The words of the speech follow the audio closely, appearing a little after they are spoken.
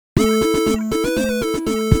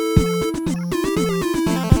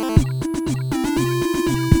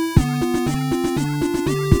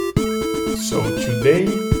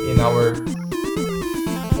our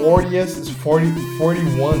 40th,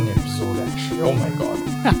 41 episode actually. Oh my god.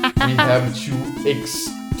 We have two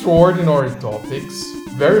extraordinary topics,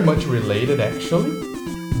 very much related actually.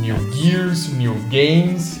 New gears, new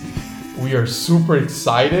games. We are super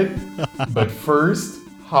excited. But first,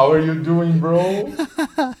 how are you doing, bro?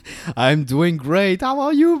 I'm doing great. How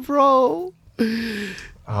are you, bro?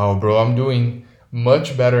 Oh, bro, I'm doing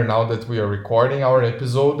much better now that we are recording our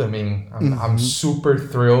episode. I mean, I'm super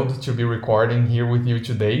thrilled to be recording here with you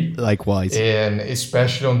today. Likewise. And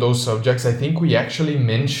especially on those subjects, I think we actually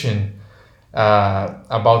mentioned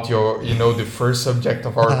about the first subject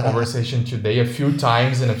of our conversation today a few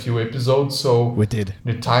times in a few episodes. So We did.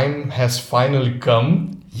 the time has finally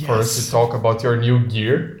come for us to talk about your new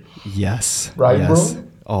gear. Yes. Right, yes. bro?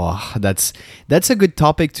 Oh, that's a good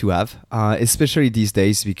topic to have, especially these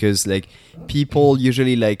days, because like people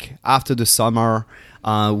usually like after the summer,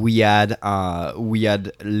 we had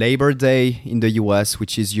Labor Day in the US,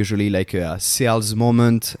 which is usually like a sales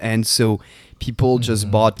moment, and so people just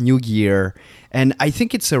bought new gear, and I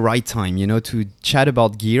think it's the right time, to chat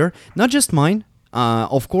about gear, not just mine.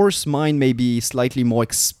 Of course, mine may be slightly more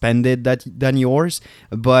expanded than yours,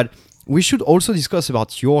 but we should also discuss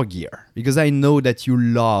about your gear, because I know that you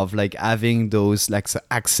love like having those like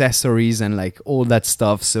accessories and like all that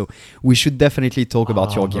stuff. So we should definitely talk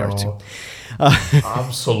about your gear too.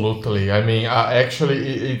 Absolutely. I mean, actually,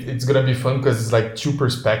 it's gonna be fun because it's like two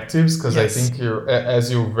perspectives. Because Yes. I think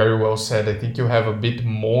as you very well said, I think you have a bit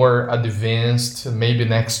more advanced, maybe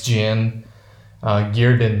next gen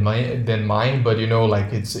gear than mine. But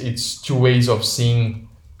like it's two ways of seeing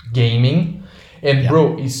gaming. And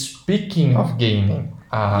bro, speaking of gaming,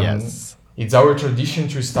 Yes. it's our tradition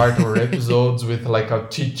to start our episodes with like a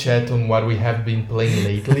chit chat on what we have been playing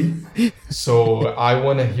lately. So I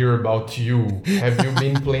want to hear about you. Have you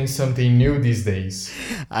been playing something new these days?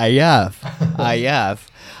 I have.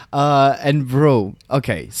 And bro,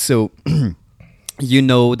 okay, so you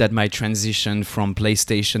know that my transition from the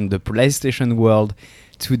PlayStation world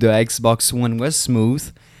to the Xbox One was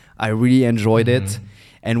smooth. I really enjoyed it.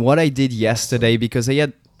 And what I did yesterday, because I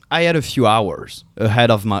had a few hours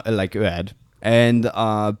ahead, and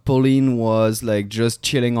Pauline was like just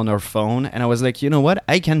chilling on her phone, and I was like, you know what,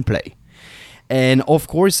 I can play. And of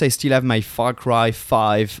course, I still have my Far Cry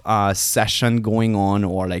 5 session going on,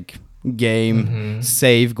 or like game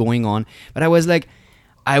save going on. But I was like,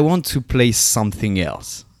 I want to play something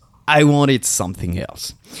else. I wanted something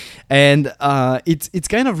else. And it's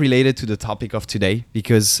kind of related to the topic of today,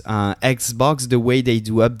 because Xbox, the way they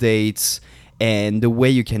do updates and the way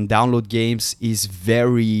you can download games is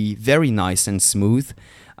very, very nice and smooth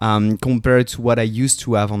compared to what I used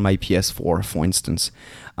to have on my PS4, for instance.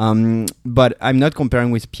 But I'm not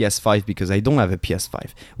comparing with PS5 because I don't have a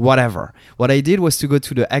PS5. Whatever. What I did was to go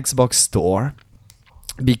to the Xbox store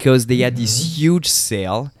because they had this huge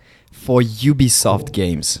sale for Ubisoft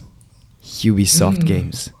games.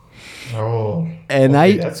 Games. Oh, And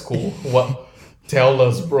okay, that's cool. What? Tell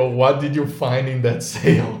us, bro. What did you find in that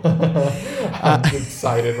sale? I'm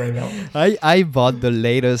excited right now. I bought the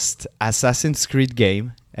latest Assassin's Creed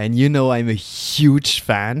game, and I'm a huge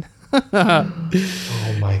fan.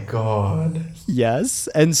 Oh my god. Yes,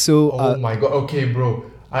 and so Oh my god. Okay, bro.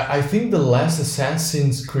 I think the last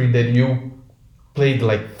Assassin's Creed that you played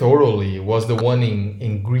like thoroughly was the one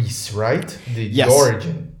in Greece, right? The Yes.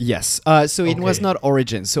 Origin. Yes. So it was Okay. not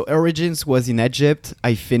Origins. So Origins was in Egypt.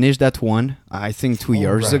 I finished that one, I think 2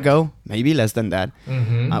 years right. ago, maybe less than that.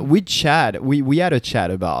 We had a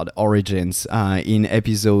chat about Origins in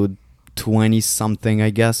episode 20 something, I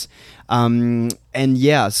guess. And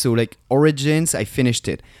yeah, so like Origins, I finished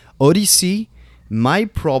it. Odyssey, my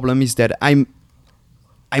problem is that I'm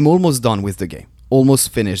almost done with the game. Almost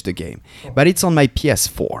finished the game. But it's on my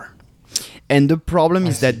PS4. And the problem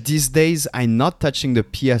is that these days I'm not touching the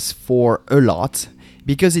PS4 a lot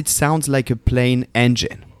because it sounds like a plain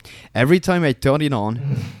engine. Every time I turn it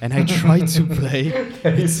on and I try to play,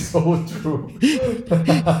 That is so true.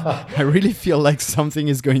 I really feel like something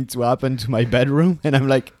is going to happen to my bedroom, and I'm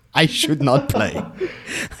like, I should not play.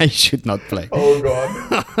 I should not play. Oh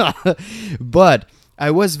god. But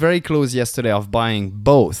I was very close yesterday of buying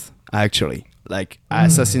both, actually, like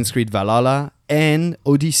Assassin's Creed Valhalla and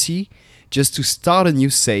Odyssey, just to start a new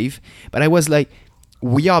save. But I was like,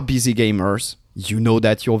 we are busy gamers. You know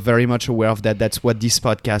that, you're very much aware of that. That's what this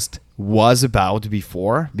podcast was about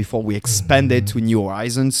before we expanded to New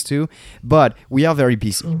Horizons too. But we are very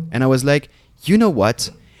busy. And I was like, you know what?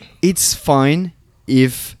 It's fine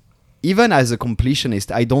if, even as a completionist,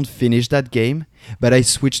 I don't finish that game, but I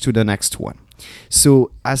switch to the next one.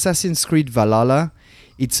 So Assassin's Creed Valhalla,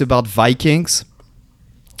 it's about Vikings.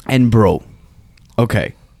 And bro,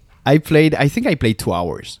 okay, I think I played 2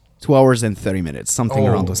 hours. 2 hours and 30 minutes, something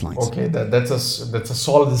around those lines. Okay, that's a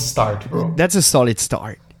solid start, bro. That's a solid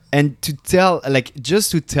start. And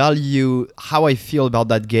just to tell you how I feel about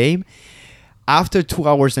that game, after 2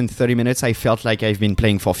 hours and 30 minutes, I felt like I've been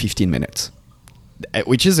playing for 15 minutes,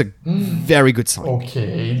 which is a very good sign.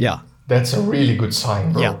 Okay. Yeah. That's a really good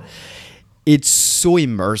sign, bro. Yeah. It's so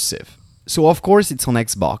immersive. So, of course, it's on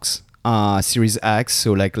Xbox Series X,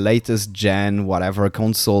 so like latest gen, whatever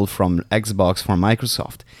console from Xbox, from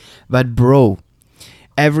Microsoft. But, bro,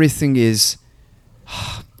 everything is...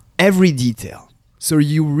 every detail. So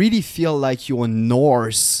you really feel like you're a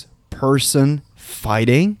Norse person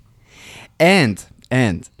fighting. And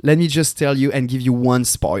let me just tell you and give you one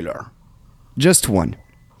spoiler. Just one.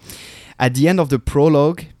 At the end of the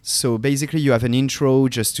prologue, so basically you have an intro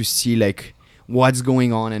just to see like what's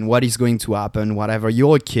going on and what is going to happen, whatever.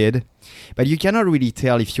 You're a kid, but you cannot really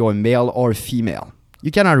tell if you're a male or a female.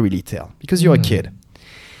 You cannot really tell because you're a kid.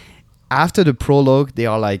 After the prologue, they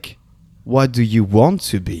are like, what do you want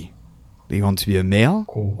to be? Do you want to be a male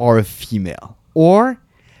or a female? Or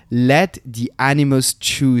let the Animus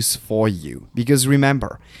choose for you. Because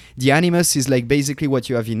remember, the Animus is like basically what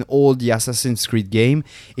you have in all the Assassin's Creed game.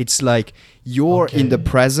 It's like you're in the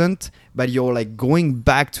present, but you're like going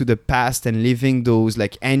back to the past and living those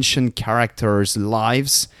like ancient characters'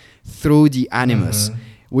 lives through the Animus,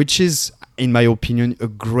 which is, in my opinion, a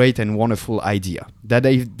great and wonderful idea that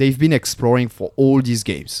they've been exploring for all these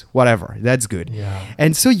games. Whatever, that's good. Yeah.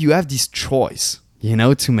 And so you have this choice,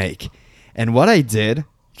 to make. And what I did,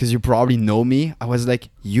 because you probably know me, I was like,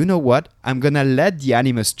 you know what? I'm going to let the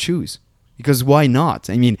Animus choose. Because why not?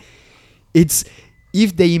 I mean, if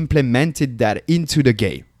they implemented that into the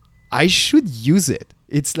game, I should use it.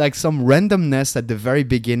 It's like some randomness at the very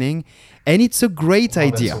beginning. And it's a great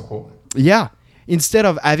idea. That's so cool. Yeah. Instead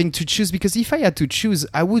of having to choose, because if I had to choose,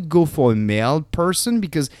 I would go for a male person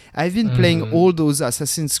because I've been playing all those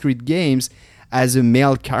Assassin's Creed games as a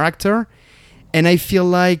male character. And I feel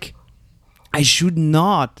like I should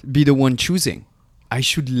not be the one choosing. I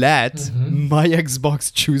should let my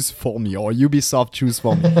Xbox choose for me or Ubisoft choose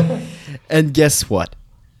for me. And guess what?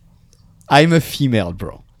 I'm a female,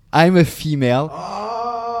 bro. I'm a female.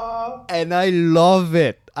 And I love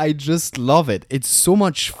it. I just love it. It's so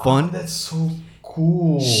much fun. That's so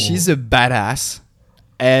cool. She's a badass.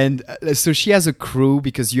 And so she has a crew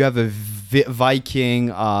because you have a Viking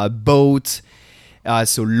boat.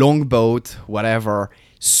 So longboat, whatever.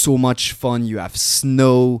 So much fun. You have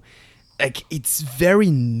snow. Like, it's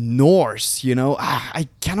very Norse, I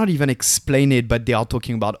cannot even explain it, but they are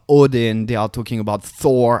talking about Odin. They are talking about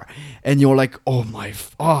Thor. And you're like,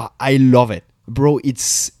 I love it. Bro,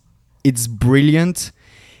 it's brilliant.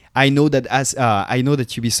 I know that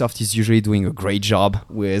Ubisoft is usually doing a great job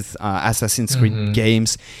with Assassin's Creed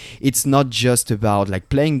games. It's not just about like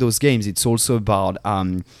playing those games. It's also about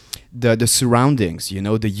the surroundings,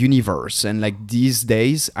 the universe. And like these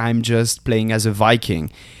days, I'm just playing as a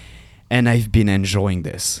Viking. And I've been enjoying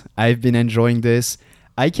this.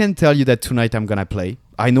 I can tell you that tonight I'm going to play.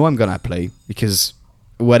 I know I'm going to play because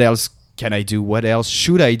what else can I do? What else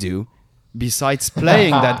should I do besides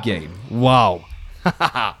playing that game? Wow.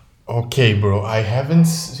 Okay, bro. I haven't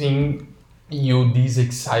seen you this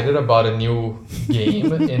excited about a new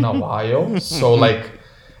game in a while. So like,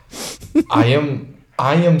 I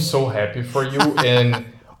am so happy for you. And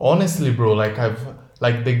honestly, bro,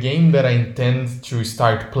 like the game that I intend to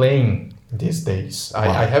start playing these days.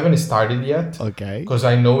 I haven't started yet. Okay. Because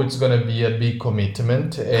I know it's going to be a big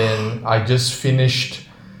commitment. And I just finished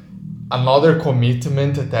another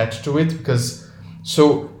commitment attached to it. Because,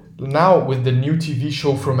 so now with the new TV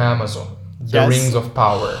show from Amazon, The Rings of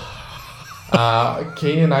Power,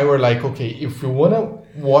 Kay and I were like, okay, if we want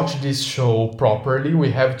to watch this show properly, we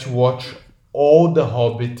have to watch all the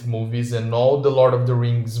Hobbit movies and all the Lord of the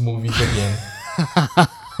Rings movies again.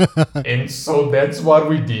 And so that's what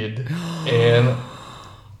we did. And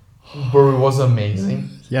bro, it was amazing.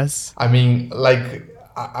 Yes. I mean, like,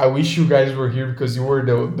 I wish you guys were here because you were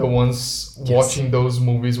the ones watching those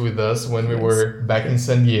movies with us when we were back in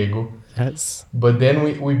San Diego. Yes. But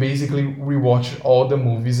then we basically rewatched all the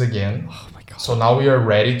movies again. Oh my God. So now we are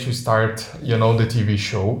ready to start, the TV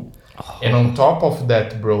show. And on top of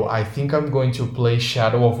that, bro, I think I'm going to play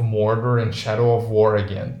Shadow of Mordor and Shadow of War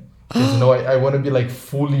again. Because I want to be like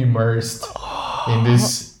fully immersed in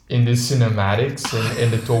this cinematics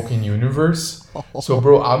and the Tolkien universe. So,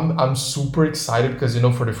 bro, I'm super excited because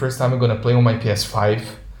for the first time I'm gonna play on my PS5.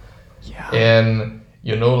 Yeah. And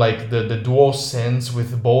like the dual sense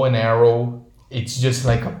with bow and arrow, it's just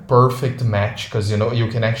like a perfect match because you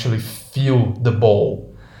can actually feel the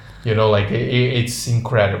bow. You know, like it's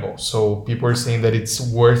incredible. So people are saying that it's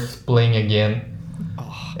worth playing again.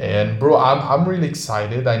 And bro, I'm really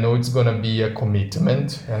excited. I know it's gonna be a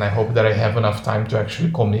commitment, and I hope that I have enough time to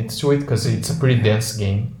actually commit to it because it's a pretty dense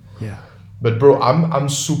game. Yeah. But bro, I'm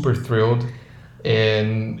super thrilled,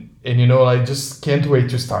 and you know, I just can't wait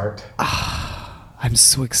to start. I'm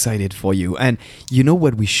so excited for you. And you know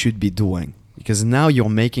what we should be doing? Because now you're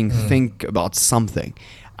making think about something.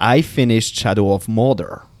 I finished Shadow of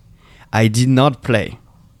Mordor. I did not play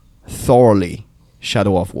thoroughly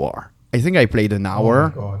Shadow of War. I think I played an hour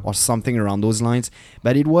God. or something around those lines.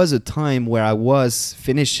 But it was a time where I was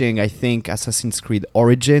finishing, I think, Assassin's Creed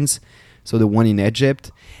Origins, so the one in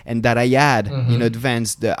Egypt, and that I had in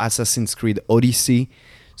advance the Assassin's Creed Odyssey.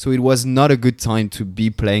 So it was not a good time to be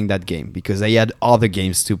playing that game because I had other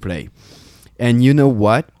games to play. And you know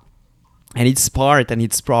what? And it's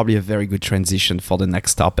probably a very good transition for the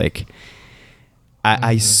next topic.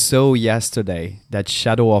 I saw yesterday that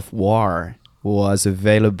Shadow of War was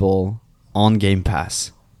available on Game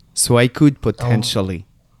Pass. So I could potentially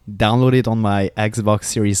download it on my Xbox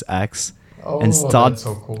Series X and That's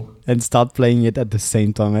so cool. and start playing it at the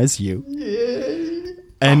same time as you. Yay!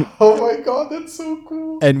 And Oh my god, that's so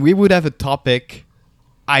cool. and we would have a topic.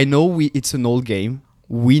 I know it's an old game.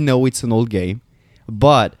 We know it's an old game,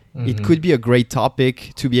 but it could be a great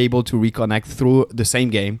topic to be able to reconnect through the same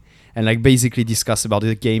game and like basically discuss about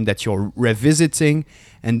the game that you're revisiting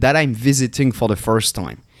and that I'm visiting for the first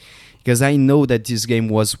time. Because I know that this game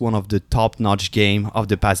was one of the top-notch game of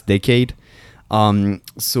the past decade.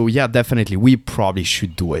 So yeah, definitely, we probably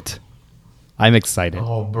should do it. I'm excited.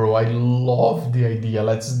 Oh, bro, I love the idea.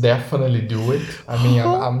 Let's definitely do it. I mean,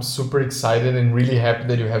 I'm super excited and really happy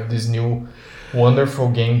that you have this new wonderful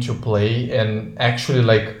game to play. And actually,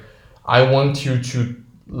 like, I want you to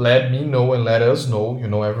let me know and let us know, you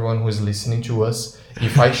know, everyone who is listening to us,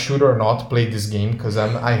 if I should or not play this game, because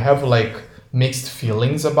I have like mixed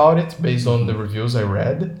feelings about it based on the reviews I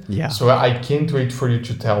read. Yeah. So I can't wait for you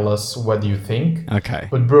to tell us what you think. Okay.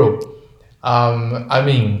 But bro, I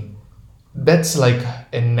mean, that's like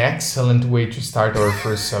an excellent way to start our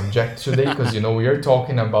first subject today, because you know we are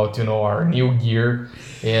talking about, you know, our new gear,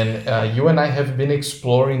 and you and I have been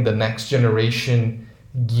exploring the next generation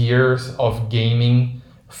gears of gaming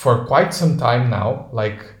for quite some time now.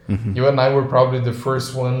 Like you and I were probably the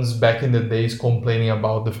first ones back in the days complaining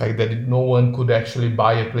about the fact that no one could actually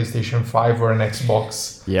buy a PlayStation 5 or an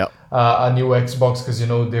Xbox, a new Xbox, because you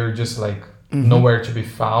know they're just like nowhere to be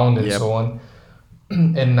found and so on.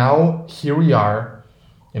 And now here we are,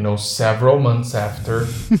 you know, several months after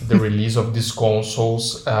the release of these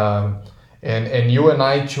consoles, and you and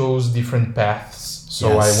I chose different paths.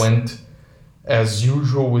 So I went as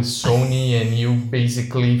usual with Sony, and you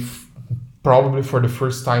basically probably for the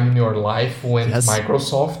first time in your life went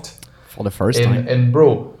Microsoft for the first time. And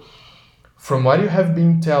bro, from what you have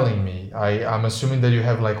been telling me, I'm assuming that you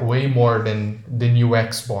have like way more than the new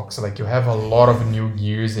Xbox. Like you have a lot of new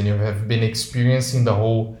gears, and you have been experiencing the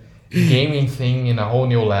whole gaming thing in a whole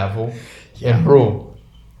new level. And bro,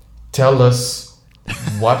 tell us,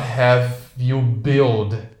 what have you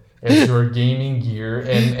built as your gaming gear,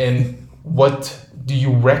 and what do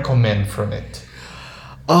you recommend from it?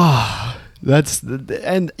 That's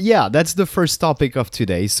the first topic of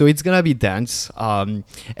today. So it's gonna be dense.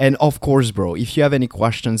 And of course, bro, if you have any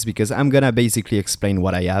questions, because I'm gonna basically explain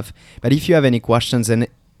what I have. But if you have any questions, and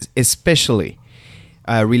especially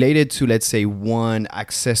related to, let's say, one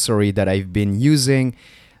accessory that I've been using,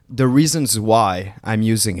 the reasons why I'm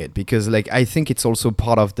using it, because like I think it's also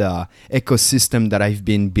part of the ecosystem that I've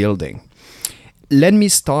been building. Let me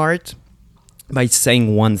start by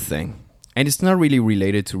saying one thing. And it's not really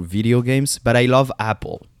related to video games, but I love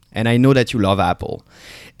Apple. And I know that you love Apple.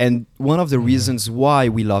 And one of the reasons why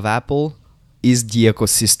we love Apple is the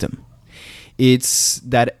ecosystem. It's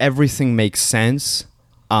that everything makes sense.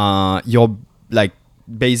 You're like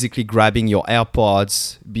basically grabbing your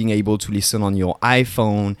AirPods, being able to listen on your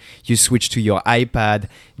iPhone. You switch to your iPad.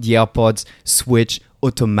 The AirPods switch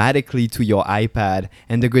automatically to your iPad.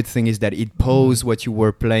 And the good thing is that it pauses what you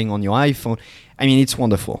were playing on your iPhone. I mean, it's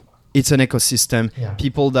wonderful. It's an ecosystem. Yeah.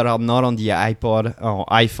 People that are not on the iPod or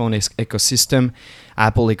iPhone ecosystem,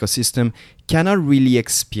 Apple ecosystem, cannot really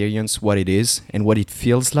experience what it is and what it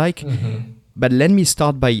feels like. But let me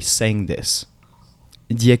start by saying this.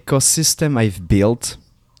 The ecosystem I've built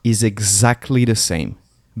is exactly the same,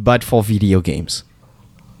 but for video games.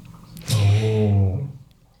 Oh.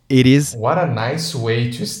 It is. What a nice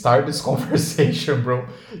way to start this conversation, bro.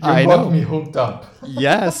 You got me hooked up.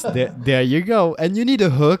 Yes, there you go. And you need a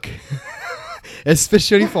hook,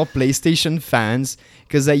 especially for PlayStation fans,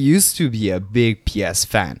 because I used to be a big PS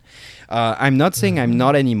fan. I'm not saying I'm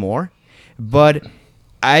not anymore, but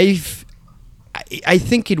I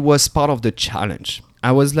think it was part of the challenge.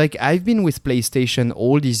 I was like, I've been with PlayStation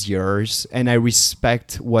all these years, and I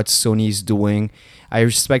respect what Sony is doing. I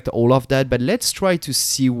respect all of that, but let's try to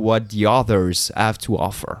see what the others have to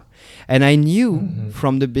offer. And I knew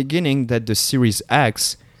from the beginning that the Series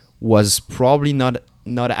X was probably not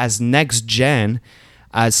as next gen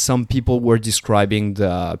as some people were describing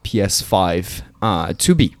the PS5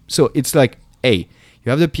 to be. So it's like, hey, you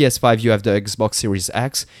have the PS5, you have the Xbox Series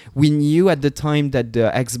X. We knew at the time that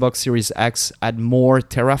the Xbox Series X had more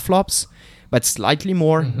teraflops, but slightly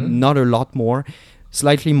more, not a lot more,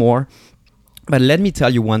 slightly more. But let me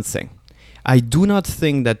tell you one thing. I do not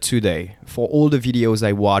think that today, for all the videos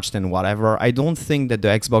I watched and whatever, I don't think that the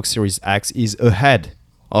Xbox Series X is ahead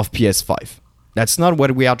of PS5. That's not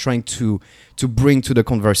what we are trying to bring to the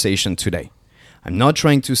conversation today. I'm not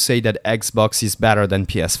trying to say that Xbox is better than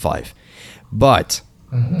PS5. But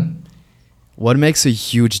what makes a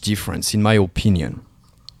huge difference, in my opinion,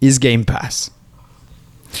 is Game Pass.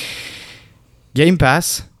 Game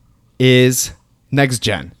Pass is next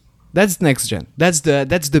gen. That's next gen. That's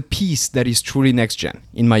the piece that is truly next gen,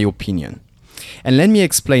 in my opinion. And let me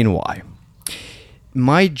explain why.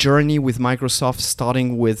 My journey with Microsoft,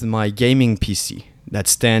 starting with my gaming PC that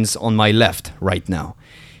stands on my left right now.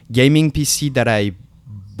 Gaming PC that I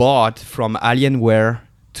bought from Alienware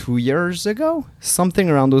 2 years ago, something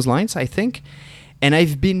around those lines, I think. And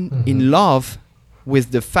I've been in love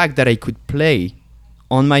with the fact that I could play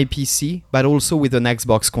on my PC, but also with an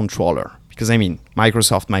Xbox controller. Because I mean,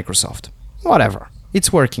 Microsoft, whatever.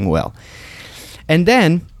 It's working well. And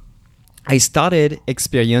then I started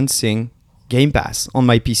experiencing Game Pass on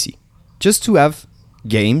my PC, just to have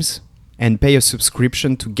games and pay a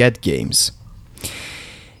subscription to get games.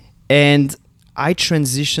 And I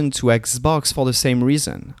transitioned to Xbox for the same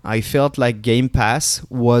reason. I felt like Game Pass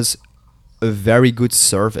was a very good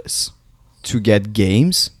service to get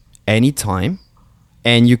games anytime,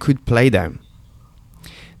 and you could play them.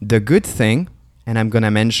 The good thing, and I'm going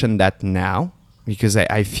to mention that now, because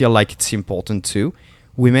I feel like it's important too,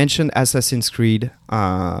 we mentioned Assassin's Creed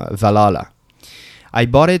Valhalla. I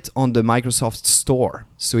bought it on the Microsoft Store,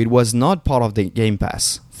 so it was not part of the Game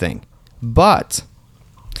Pass thing. But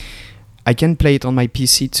I can play it on my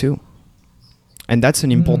PC too. And that's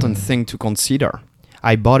an important thing to consider.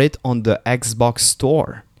 I bought it on the Xbox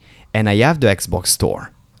Store, and I have the Xbox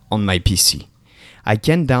Store on my PC. I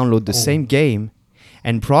can download the same game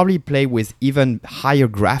and probably play with even higher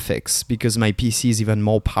graphics because my PC is even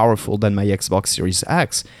more powerful than my Xbox Series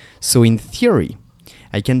X. So in theory,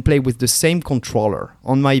 I can play with the same controller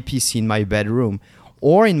on my PC in my bedroom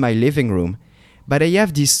or in my living room, but I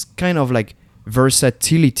have this kind of like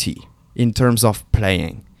versatility in terms of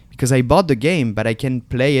playing because I bought the game, but I can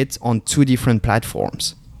play it on 2 different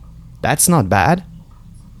platforms. That's not bad.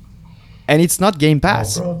 And it's not Game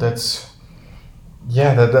Pass. Oh, bro,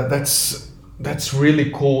 that's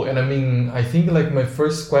really cool. And I mean, I think like my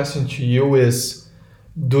first question to you is,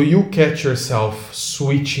 do you catch yourself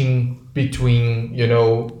switching between,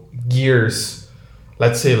 gears?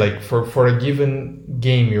 Let's say like for a given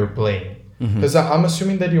game you're playing. Because I'm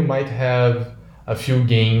assuming that you might have a few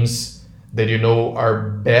games that are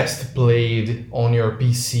best played on your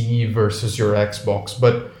PC versus your Xbox.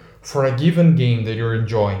 But for a given game that you're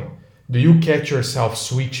enjoying, do you catch yourself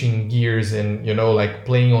switching gears and, like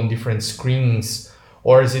playing on different screens?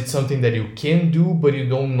 Or is it something that you can do, but you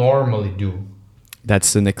don't normally do?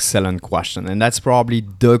 That's an excellent question. And that's probably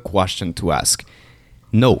the question to ask.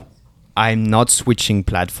 No, I'm not switching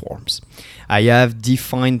platforms. I have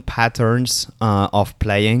defined patterns of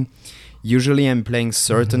playing. Usually I'm playing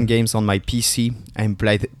certain games on my PC. I'm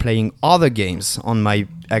playing other games on my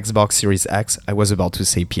Xbox Series X. I was about to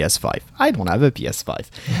say PS5. I don't have a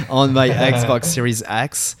PS5. On my Xbox Series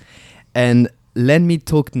X. And let me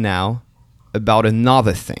talk now about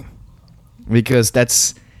another thing. Because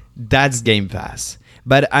that's Game Pass.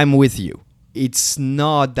 But I'm with you. It's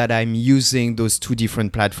not that I'm using those 2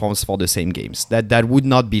 different platforms for the same games. That would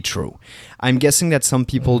not be true. I'm guessing that some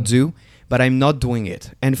people do, but I'm not doing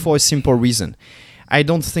it. And for a simple reason. I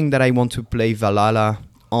don't think that I want to play Valhalla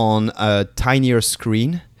on a tinier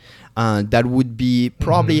screen. That would be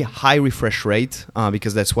probably high refresh rate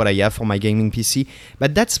because that's what I have for my gaming PC.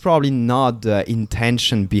 But that's probably not the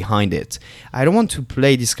intention behind it. I don't want to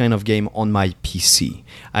play this kind of game on my PC.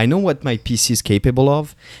 I know what my PC is capable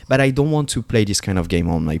of, but I don't want to play this kind of game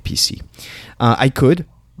on my PC. I could,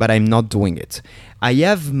 but I'm not doing it. I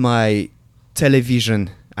have my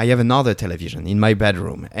television. I have another television in my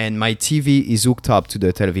bedroom, and my TV is hooked up to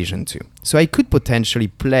the television too. So I could potentially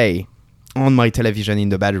play on my television in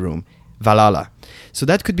the bedroom Valhalla. So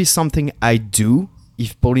that could be something I do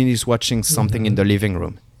if Pauline is watching something in the living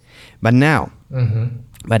room. But now,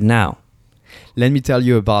 let me tell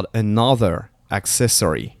you about another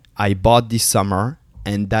accessory I bought this summer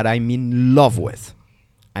and that I'm in love with.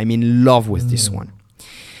 I'm in love with this one.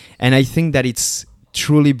 And I think that it's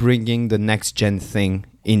truly bringing the next gen thing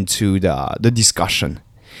into the discussion.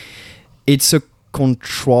 It's a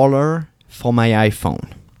controller for my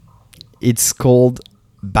iPhone. It's called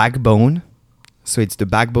Backbone. So it's the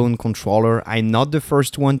Backbone controller. I'm not the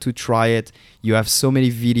first one to try it. You have so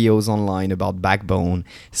many videos online about Backbone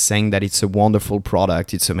saying that it's a wonderful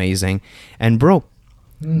product. It's amazing. And bro,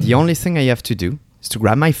 the only thing I have to do is to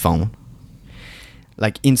grab my phone,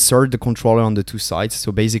 like insert the controller on the two sides.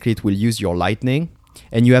 So basically it will use your lightning,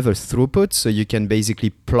 and you have a throughput, so you can basically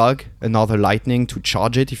plug another lightning to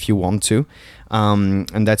charge it if you want to.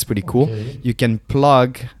 And that's pretty cool. Okay. You can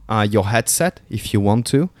plug your headset if you want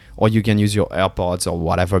to, or you can use your AirPods or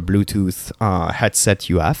whatever Bluetooth headset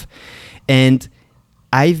you have. And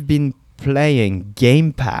I've been playing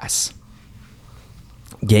Game Pass.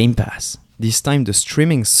 This time the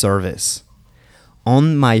streaming service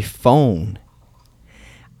on my phone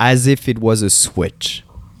as if it was a Switch.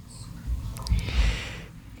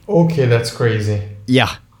 Okay, that's crazy.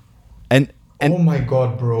 Yeah. And Oh my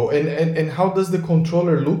god, bro! And how does the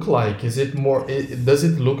controller look like? Is it more? Does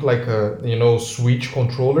it look like Switch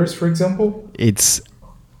controllers, for example?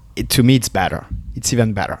 To me, it's better. It's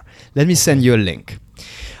even better. Let me send you a link,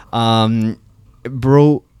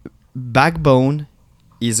 bro. Backbone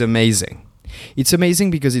is amazing. It's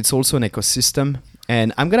amazing because it's also an ecosystem,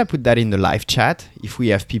 and I'm gonna put that in the live chat if we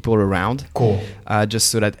have people around. Cool.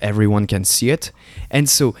 Just so that everyone can see it. And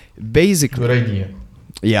so basically, Good idea.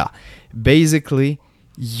 yeah. Basically,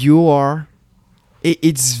 you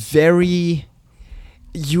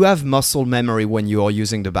have muscle memory when you are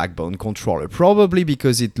using the Backbone controller, probably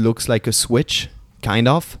because it looks like a Switch, kind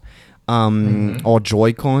of, or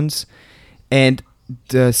Joy-Cons. And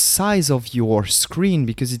the size of your screen,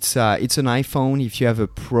 because it's an iPhone, if you have a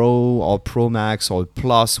Pro or Pro Max or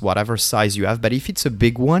Plus, whatever size you have, but if it's a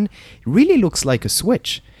big one, it really looks like a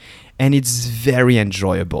Switch. And it's very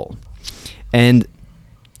enjoyable. And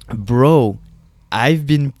bro, I've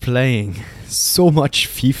been playing so much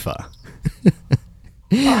FIFA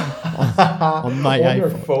on my On your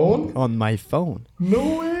iPhone. phone? On my phone.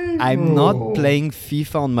 No way, I'm bro. not playing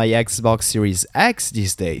FIFA on my Xbox Series X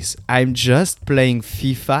these days. I'm just playing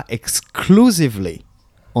FIFA exclusively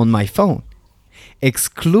on my phone.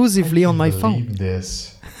 Exclusively on my phone. Believe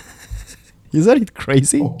this. Isn't it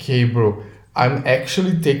crazy? Okay, bro. I'm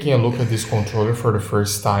actually taking a look at this controller for the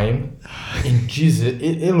first time. And Jesus,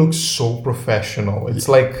 it looks so professional. It's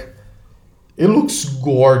like, it looks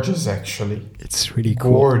gorgeous, actually. It's really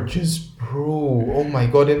cool. Gorgeous, bro. Oh my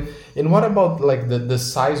god. And what about like the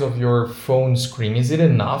size of your phone screen? Is it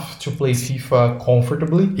enough to play FIFA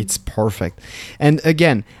comfortably? It's perfect. And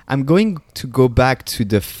again, I'm going to go back to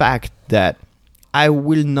the fact that I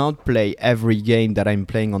will not play every game that I'm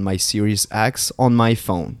playing on my Series X on my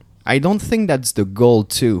phone. I don't think that's the goal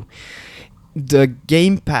too. The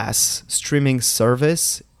Game Pass streaming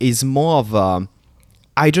service is more of a,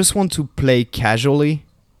 I just want to play casually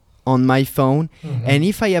on my phone. And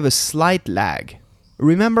if I have a slight lag,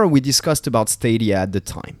 remember we discussed about Stadia at the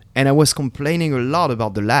time, and I was complaining a lot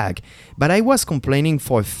about the lag, but I was complaining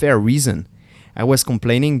for a fair reason. I was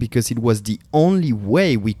complaining because it was the only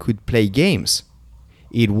way we could play games.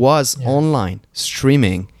 It was online,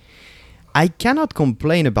 streaming. I cannot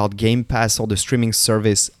complain about Game Pass or the streaming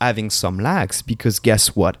service having some lags, because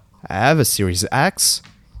guess what? I have a Series X.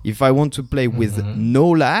 If I want to play with no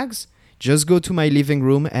lags, just go to my living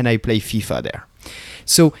room and I play FIFA there.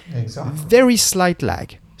 So very slight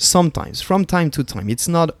lag, sometimes, from time to time. It's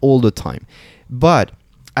not all the time. But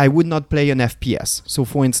I would not play an FPS. So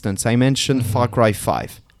for instance, I mentioned Far Cry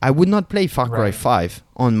 5. I would not play Far Cry 5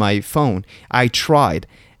 on my phone. I tried.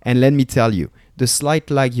 And let me tell you, the slight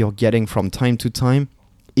lag you're getting from time to time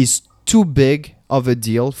is too big of a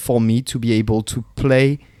deal for me to be able to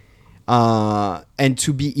play and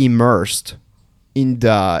to be immersed in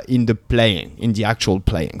the playing, in the actual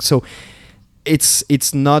playing. So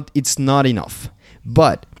it's not enough.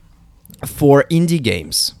 But for indie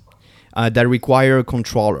games that require a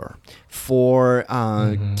controller, for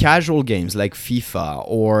casual games like FIFA,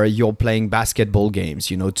 or you're playing basketball games,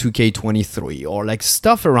 2K23, or like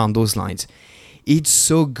stuff around those lines, it's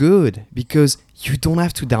so good because you don't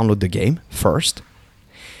have to download the game first.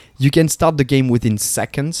 You can start the game within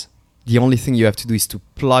seconds. The only thing you have to do is to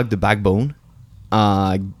plug the Backbone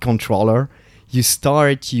controller. You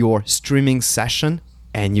start your streaming session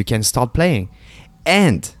and you can start playing.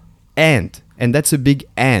 And that's a big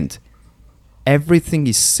and. Everything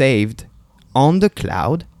is saved on the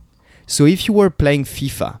cloud. So if you were playing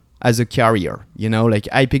FIFA as a carrier, you know, like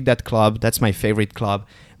I picked that club, that's my favorite club.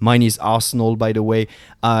 Mine is Arsenal, by the way.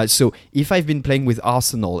 So if I've been playing with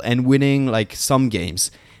Arsenal and winning like some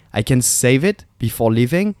games, I can save it before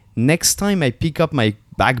leaving. Next time I pick up my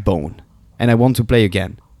Backbone and I want to play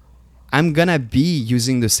again, I'm gonna be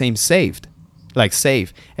using the same save.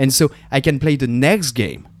 And so I can play the next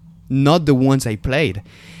game, not the ones I played.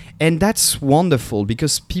 And that's wonderful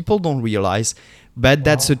because people don't realize, but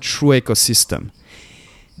that's a true ecosystem.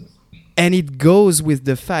 And it goes with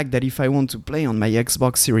the fact that if I want to play on my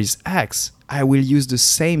Xbox Series X, I will use the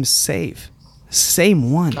same save,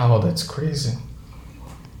 same one. Oh, that's crazy.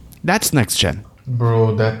 That's next gen.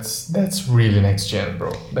 Bro, that's really next gen,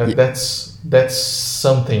 bro. That's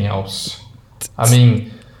something else. I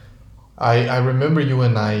mean, I remember you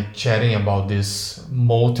and I chatting about this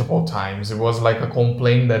multiple times. It was like a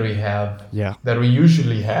complaint that we had, that we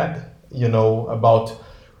usually had, you know, about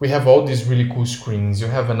we have all these really cool screens. You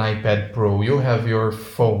have an iPad Pro, you have your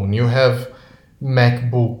phone, you have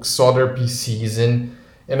MacBooks, other PCs, and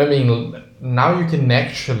I mean, now you can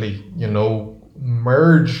actually, you know,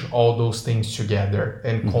 merge all those things together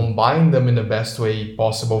and combine them in the best way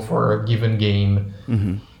possible for a given game.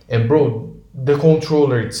 And bro, the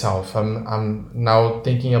controller itself, I'm now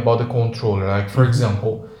thinking about the controller. Like for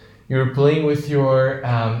example, you're playing with your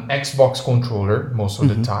Xbox controller most of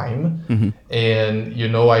the time, and you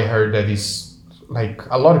know, I heard that is like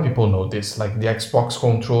a lot of people know this. Like the Xbox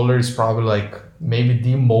controller is probably like maybe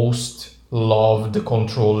the most loved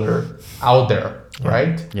controller out there,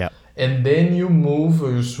 right? Yeah. And then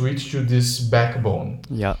you switch to this Backbone.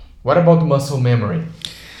 Yeah. What about muscle memory?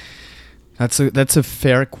 That's a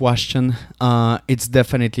fair question. It's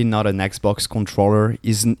definitely not an Xbox controller.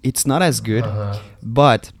 It's not as good,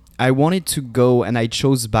 but I wanted to go and I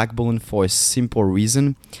chose Backbone for a simple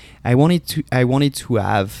reason. I wanted to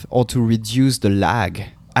have or to reduce the lag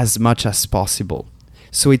as much as possible.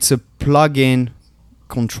 So it's a plug-in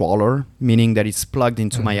controller, meaning that it's plugged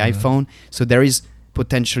into my iPhone. So there is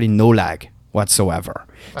potentially no lag whatsoever.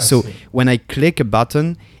 So when I click a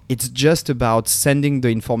button, it's just about sending the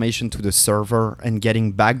information to the server and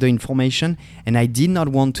getting back the information. And I did not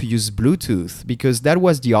want to use Bluetooth because that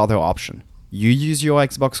was the other option. You use your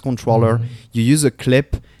Xbox controller, you use a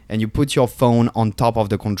clip, and you put your phone on top of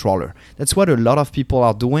the controller. That's what a lot of people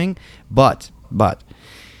are doing. But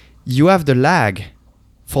you have the lag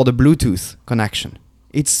for the Bluetooth connection.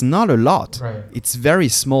 It's not a lot. Right. It's very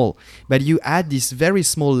small. But you add this very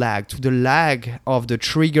small lag to the lag of the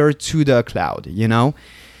trigger to the cloud, you know?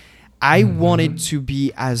 I wanted to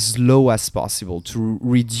be as low as possible, to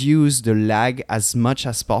reduce the lag as much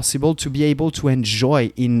as possible, to be able to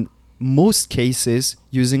enjoy, in most cases,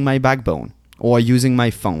 using my Backbone or using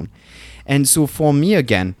my phone. And so for me,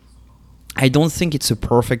 again, I don't think it's a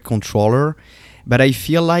perfect controller, but I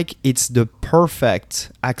feel like it's the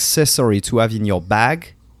perfect accessory to have in your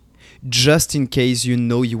bag, just in case you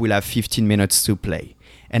know you will have 15 minutes to play.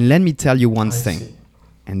 And let me tell you one thing,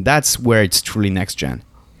 and that's where it's truly next gen.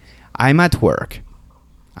 I'm at work.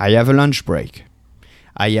 I have a lunch break.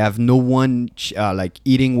 I have no one like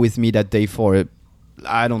eating with me that day for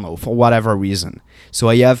whatever reason. So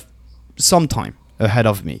I have some time ahead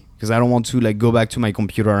of me because I don't want to like go back to my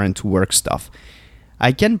computer and to work stuff.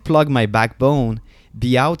 I can plug my Backbone,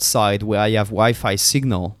 be outside where I have Wi-Fi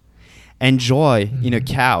signal, enjoy in a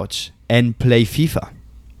couch and play FIFA.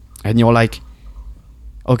 And you're like,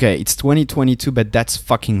 okay, it's 2022, but that's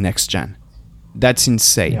fucking next gen. That's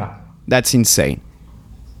insane. Yeah. That's insane.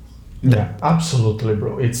 Yeah, absolutely,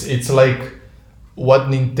 bro. It's like what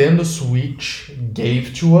Nintendo Switch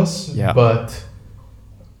gave to us, but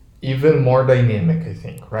even more dynamic, I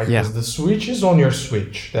think, right? Because the Switch is on your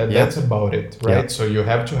Switch. That's about it, right? So you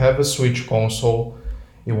have to have a Switch console.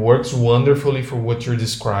 It works wonderfully for what you're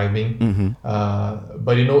describing.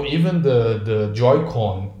 But you know, even the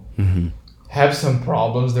Joy-Con have some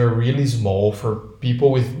problems. They're really small. For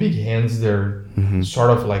people with big hands, they're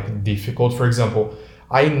sort of like difficult. For example,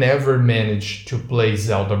 I never managed to play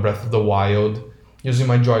Zelda Breath of the Wild using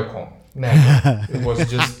my Joy-Con. Never. It was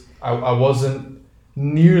just, I wasn't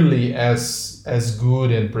nearly as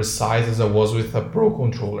good and precise as I was with a Pro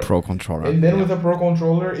Controller. And then with a Pro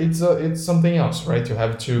Controller, it's something else, right? You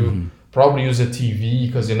have to probably use a TV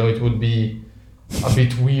because, you know, it would be a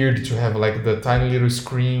bit weird to have like the tiny little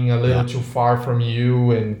screen a little too far from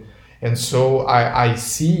you. And so I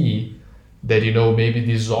see that, you know, maybe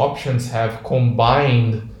these options have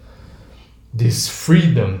combined this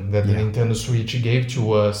freedom that the Nintendo Switch gave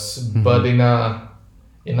to us, but in a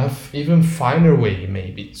even finer way,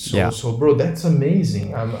 maybe. So bro, that's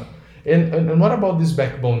amazing. And what about this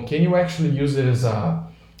backbone? Can you actually use it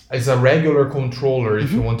as a regular controller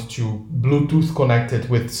if you want to Bluetooth connect it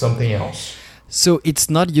with something else? So it's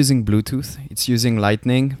not using Bluetooth; it's using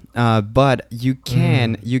Lightning. But you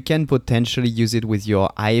can potentially use it with your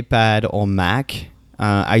iPad or Mac.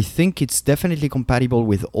 I think it's definitely compatible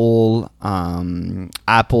with all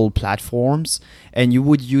Apple platforms, and you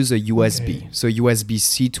would use a USB, so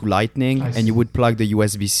USB-C to Lightning, and you would plug the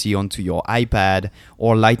USB-C onto your iPad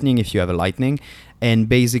or Lightning if you have a Lightning, and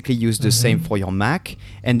basically use the same for your Mac,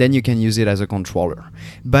 and then you can use it as a controller.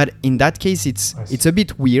 But in that case, it's a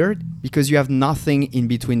bit weird because you have nothing in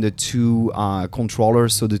between the two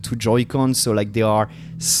controllers, so the two Joy-Cons, so like they are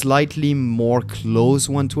slightly more close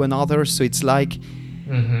one to another, so it's like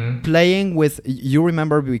playing with, you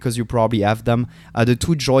remember because you probably have them, the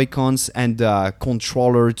two Joy-Cons and the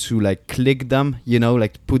controller to like click them, you know,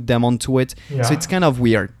 like put them onto it. So it's kind of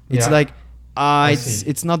weird. It's like,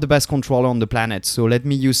 it's not the best controller on the planet, so let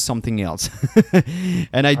me use something else.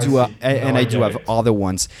 And I do have other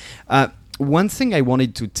ones. One thing I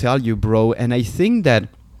wanted to tell you, bro, and I think that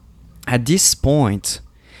at this point,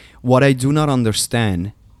 what I do not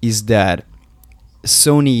understand is that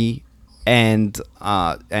Sony and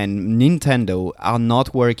Nintendo are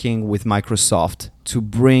not working with Microsoft to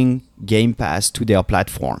bring Game Pass to their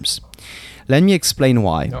platforms. Let me explain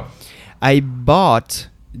why. No. I bought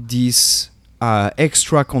this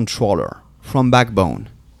extra controller from Backbone,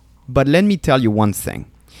 but let me tell you one thing.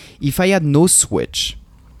 If I had no Switch,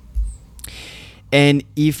 and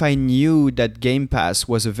if I knew that Game Pass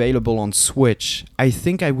was available on Switch, I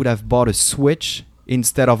think I would have bought a Switch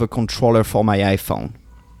instead of a controller for my iPhone.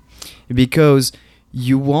 Because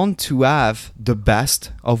you want to have the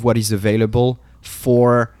best of what is available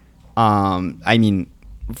for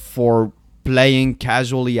playing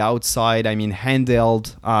casually outside,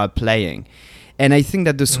 handheld playing. And I think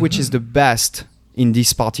that the Switch is the best in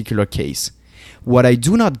this particular case. What I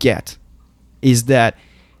do not get is that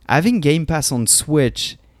having Game Pass on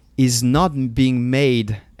Switch is not being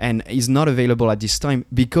made and is not available at this time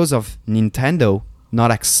because of Nintendo not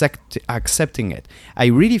accepting it. I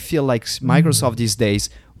really feel like Microsoft these days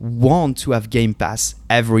want to have Game Pass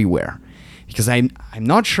everywhere. Because I'm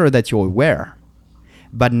not sure that you're aware,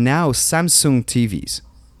 but now Samsung TVs,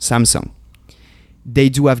 they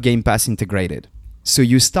do have Game Pass integrated. So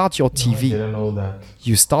you start your TV. I didn't know that.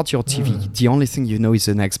 You start your TV. The only thing you know is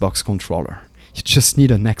an Xbox controller. You just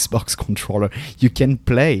need an Xbox controller. You can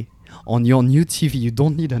play on your new TV. You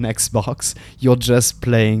don't need an Xbox. You're just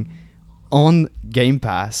playing on Game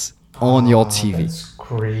Pass on your TV. That's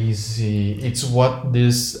crazy. It's what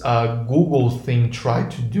this Google thing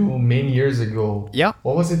tried to do many years ago. Yeah.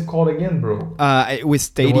 What was it called again, bro? With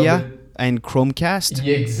Stadia and Chromecast.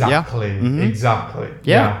 Yeah, exactly. Yeah. Mm-hmm. Exactly.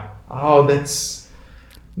 Yeah. Oh,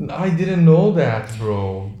 I didn't know that,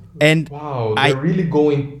 bro. And wow, they're really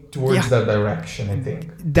going towards that direction, I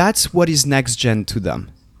think. That's what is next gen to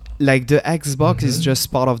them. Like the Xbox is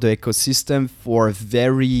just part of the ecosystem for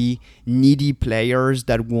very needy players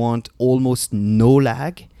that want almost no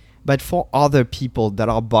lag. But for other people that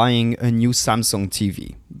are buying a new Samsung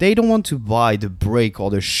TV, they don't want to buy the brick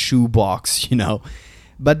or the shoebox, you know,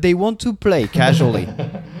 but they want to play casually.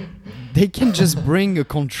 They can just bring a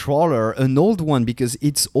controller, an old one, because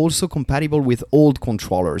it's also compatible with old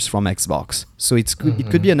controllers from Xbox. So it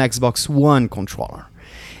could be an Xbox One controller.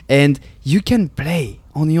 And you can play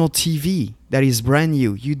on your TV that is brand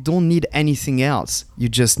new. You don't need anything else. You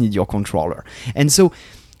just need your controller. And so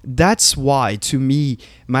that's why, to me,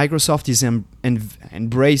 Microsoft is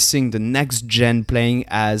embracing the next gen playing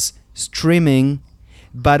as streaming,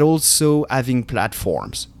 but also having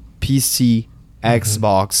platforms, PC,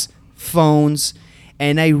 Xbox, phones.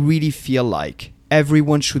 And I really feel like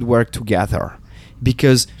everyone should work together.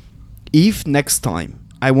 Because if next time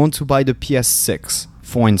I want to buy the PS6,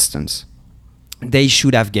 for instance, they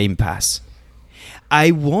should have Game Pass.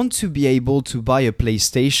 I want to be able to buy a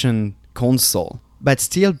PlayStation console, but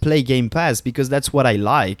still play Game Pass because that's what I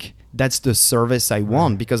like. That's the service I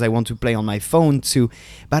want because I want to play on my phone too.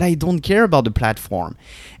 But I don't care about the platform.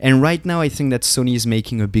 And right now, I think that Sony is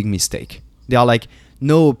making a big mistake. They are like,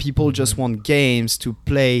 no, people just want games to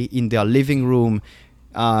play in their living room,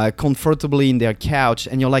 comfortably in their couch.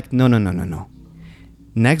 And you're like, no.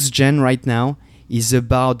 Next gen right now is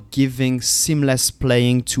about giving seamless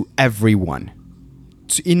playing to everyone.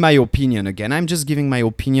 In my opinion, again, I'm just giving my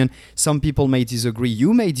opinion. Some people may disagree.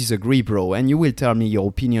 You may disagree, bro, and you will tell me your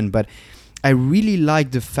opinion. But I really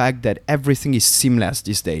like the fact that everything is seamless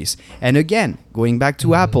these days. And again, going back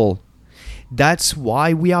to Apple, that's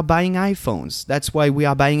why we are buying iPhones. That's why we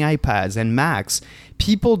are buying iPads and Macs.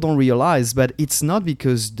 People don't realize, but it's not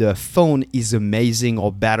because the phone is amazing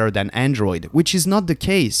or better than Android, which is not the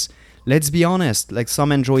case. Let's be honest, like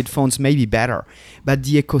some Android phones may be better, but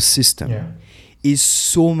the ecosystem is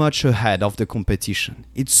so much ahead of the competition.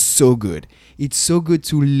 It's so good. It's so good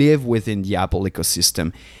to live within the Apple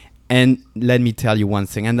ecosystem. And let me tell you one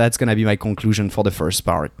thing, and that's going to be my conclusion for the first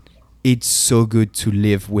part. It's so good to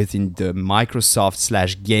live within the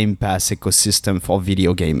Microsoft/Game Pass ecosystem for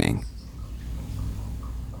video gaming.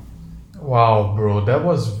 Wow, bro, that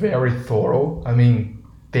was very thorough. I mean,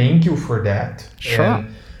 thank you for that. Sure.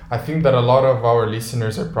 And I think that a lot of our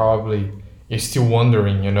listeners are probably still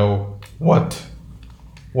wondering, what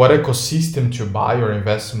ecosystem to buy or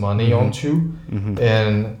invest money onto.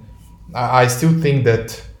 And I still think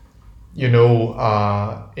that, in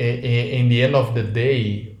the end of the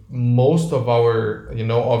day, most of our,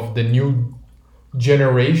 of the new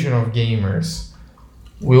generation of gamers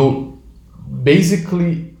will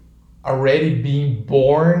basically already being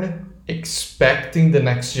born expecting the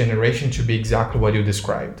next generation to be exactly what you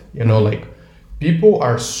described. Like people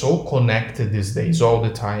are so connected these days all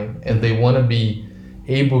the time, and they want to be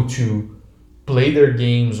able to play their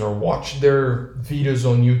games or watch their videos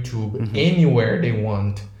on YouTube anywhere they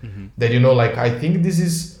want. That, like I think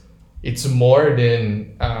it's more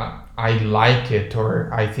than I like it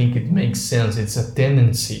or I think it makes sense. It's a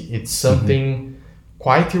tendency. It's something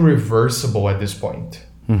quite irreversible at this point.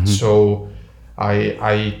 So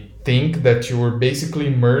I think that you were basically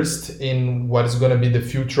immersed in what is going to be the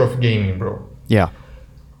future of gaming, bro. Yeah.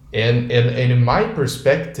 And in my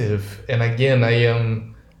perspective, and again, I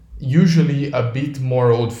am usually a bit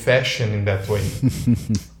more old-fashioned in that way.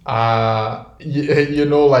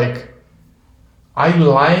 Like I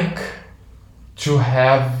like to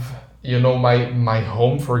have, my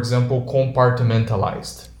home, for example,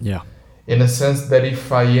 compartmentalized. Yeah. In a sense that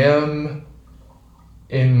if I am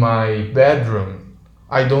in my bedroom,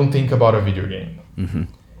 I don't think about a video game.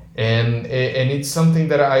 And it's something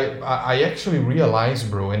that I actually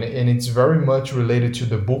realized, bro, and it's very much related to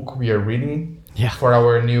the book we are reading for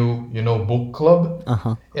our new, book club.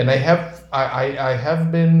 And I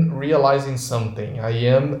have been realizing something. I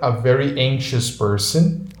am a very anxious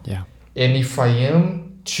person. Yeah. And if I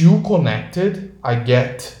am too connected, I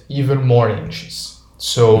get even more anxious.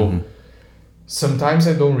 So sometimes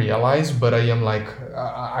I don't realize, but I am like,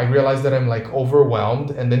 I realize that I'm like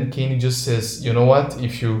overwhelmed. And then Kenny just says, you know what?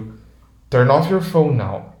 If you turn off your phone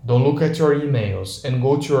now, don't look at your emails and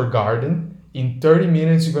go to your garden, in 30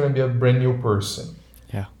 minutes, you're going to be a brand new person.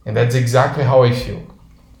 Yeah. And that's exactly how I feel.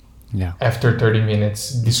 Yeah. After 30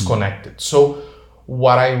 minutes disconnected. So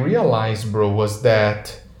what I realized, bro, was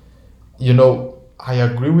that, I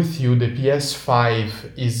agree with you. The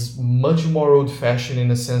PS5 is much more old-fashioned in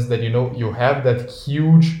the sense that, you have that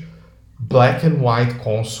huge black and white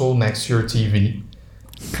console next to your TV,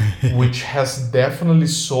 which has definitely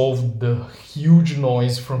solved the huge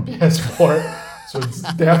noise from PS4. So it's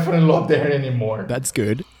definitely not there anymore. That's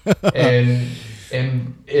good.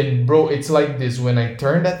 and bro, it's like this. When I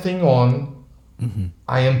turn that thing on,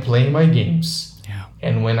 I am playing my games. Yeah.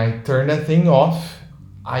 And when I turn that thing off,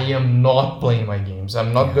 I am not playing my games.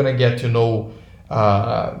 I'm not gonna get,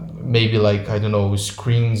 maybe like, I don't know,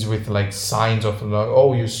 screens with like signs of like,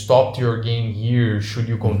 oh, you stopped your game here, should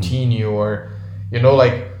you continue? Or,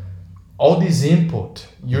 like all this input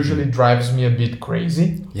usually drives me a bit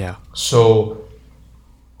crazy. Yeah. So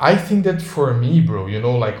I think that for me, bro,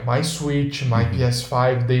 like my Switch, my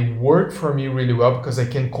PS5, they work for me really well because I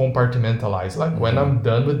can compartmentalize. Like when I'm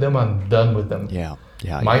done with them, I'm done with them. Yeah.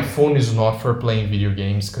 Yeah. My phone is not for playing video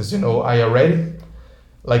games because, I already,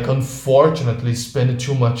 like, unfortunately spend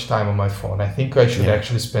too much time on my phone. I think I should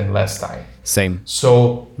actually spend less time. Same.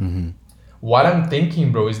 So what I'm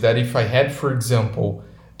thinking, bro, is that if I had, for example,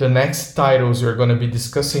 the next titles we're going to be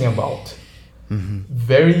discussing about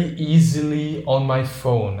very easily on my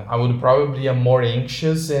phone, I would probably be a more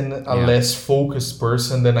anxious and a less focused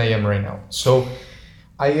person than I am right now. So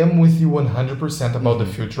I am with you 100% about the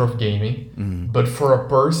future of gaming, but for a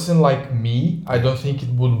person like me, I don't think it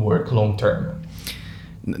would work long term.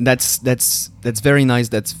 That's very nice.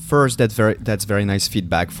 That's very nice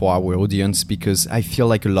feedback for our audience, because I feel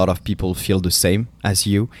like a lot of people feel the same as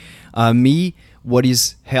you. What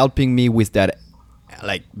is helping me with that,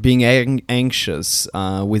 like being anxious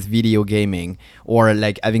with video gaming or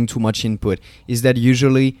like having too much input, is that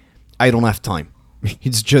usually I don't have time.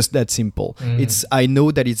 It's just that simple. I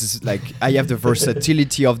know that it's like I have the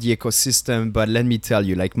versatility of the ecosystem, but let me tell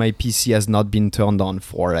you, like my PC has not been turned on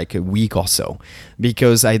for like a week or so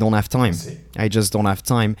because I don't have time. I just don't have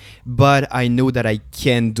time. But I know that I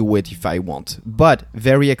can do it if I want. But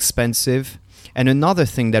very expensive. And another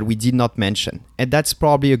thing that we did not mention, and that's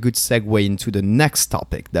probably a good segue into the next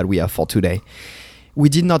topic that we have for today. We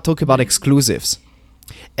did not talk about exclusives.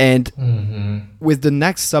 And with the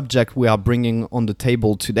next subject we are bringing on the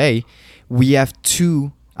table today, we have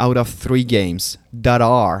 2 out of 3 games that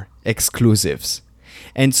are exclusives.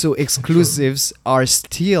 And so exclusives are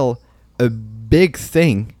still a big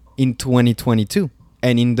thing in 2022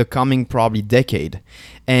 and in the coming probably decade.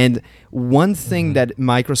 And one thing that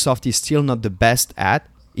Microsoft is still not the best at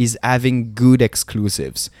is having good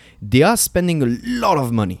exclusives. They are spending a lot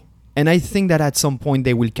of money. And I think that at some point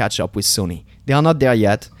they will catch up with Sony. They are not there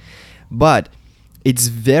yet, but it's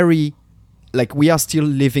very, like we are still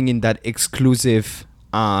living in that exclusive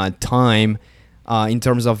time in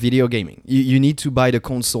terms of video gaming. You need to buy the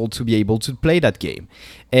console to be able to play that game.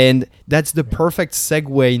 And that's the perfect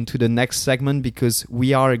segue into the next segment because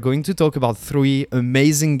we are going to talk about 3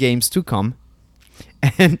 amazing games to come.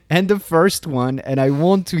 And the first one, and I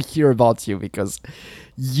want to hear about you because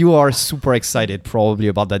you are super excited probably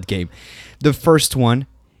about that game. The first one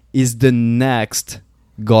is the next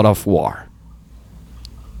God of War.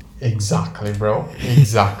 Exactly, bro.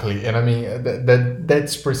 Exactly. And I mean,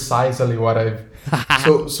 that's precisely what I've...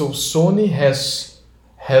 So Sony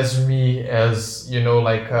has me as, you know,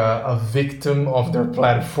 like a victim of their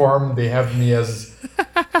platform. They have me as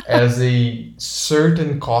a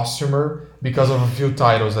certain customer because of a few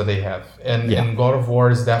titles that they have. And God of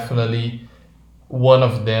War is definitely one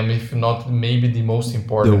of them, if not maybe the most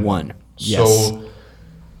important. The one. Yes. So,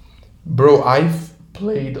 bro, I've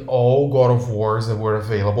played all God of Wars that were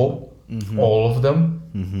available, all of them.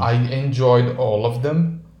 I enjoyed all of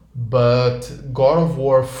them, but God of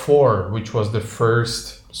War 4, which was the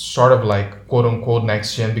first sort of like quote unquote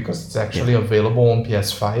next gen because it's actually available on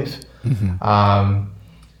PS5,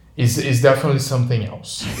 is definitely something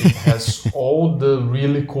else. It has all the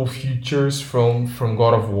really cool features from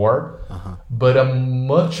God of War, but a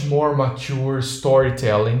much more mature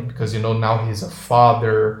storytelling because, you know, now he's a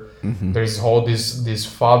father. There's all this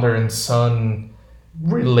father and son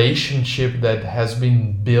relationship that has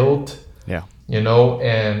been built, you know,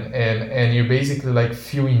 and you basically like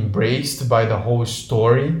feel embraced by the whole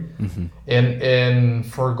story. And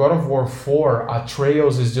for God of War 4,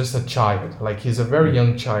 Atreus is just a child. Like he's a very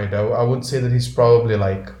young child. I would say that he's probably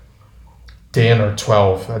like 10 or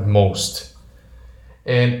 12 at most.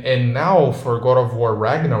 And now for God of War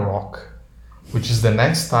Ragnarok, which is the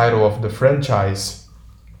next title of the franchise,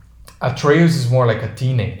 Atreus is more like a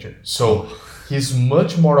teenager. So he's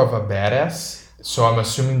much more of a badass. So I'm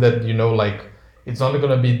assuming that, you know, like it's not going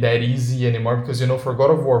to be that easy anymore because, you know, for God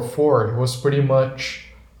of War 4, it was pretty much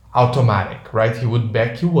automatic, right? He would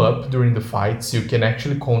back you up during the fights. You can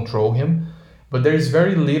actually control him. But there's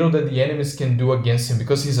very little that the enemies can do against him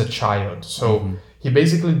because he's a child. So he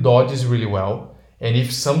basically dodges really well. And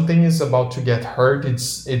if something is about to get hurt,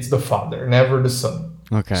 it's the father, never the son.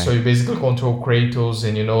 Okay. So you basically control Kratos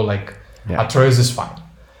and, you know, like Atreus is fine.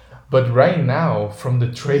 But right now, from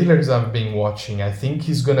the trailers I've been watching, I think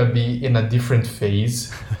he's going to be in a different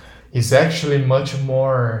phase. He's actually much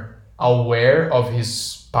more aware of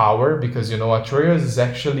his power because, you know, Atreus is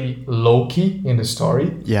actually Loki in the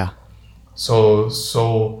story. Yeah.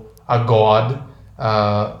 So a god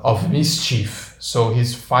of mischief. So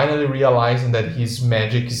he's finally realizing that his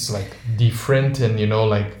magic is like different and, you know,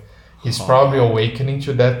 like he's probably awakening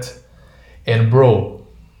to that. And bro,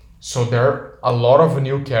 so there are a lot of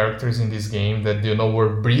new characters in this game that, you know,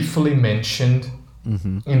 were briefly mentioned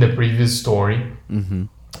in the previous story.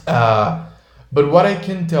 But what I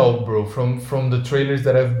can tell, bro, from the trailers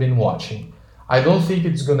that I've been watching, I don't think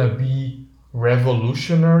it's gonna be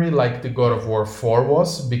revolutionary like the God of War 4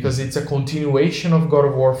 was because it's a continuation of God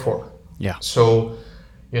of War 4. Yeah. So,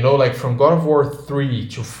 you know, like from God of War 3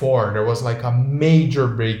 to 4, there was like a major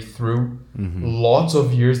breakthrough. Lots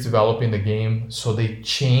of years developing the game. So they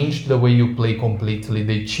changed the way you play completely.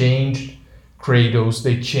 They changed Kratos.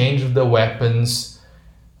 They changed the weapons.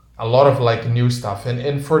 A lot of like new stuff.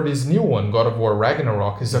 And for this new one, God of War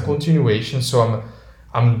Ragnarok is a continuation. So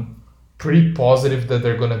I'm pretty positive that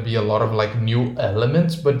there are going to be a lot of like new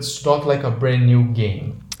elements, but it's not like a brand new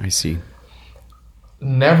game. I see.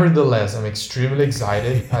 Nevertheless, I'm extremely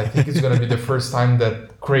excited. I think it's going to be the first time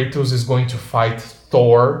that Kratos is going to fight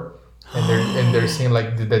Thor, and they're saying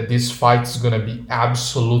like that this fight is going to be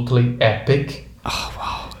absolutely epic. Oh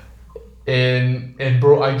wow! And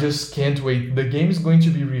bro, I just can't wait. The game is going to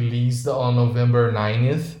be released on November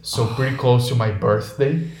 90th, so pretty close to my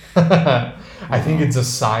birthday. I think it's a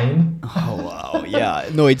sign. Oh wow, yeah.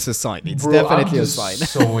 No, it's a sign. It's Bro, definitely I'm a just sign.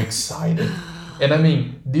 so excited. And I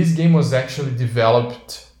mean, this game was actually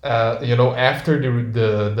developed, after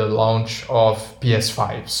the launch of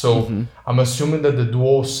PS5. So I'm assuming that the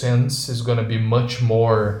DualSense is gonna be much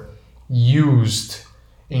more used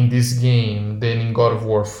in this game than in God of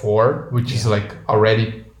War 4, which is like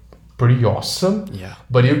already pretty awesome. Yeah.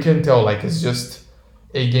 But you can tell like it's just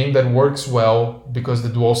a game that works well because the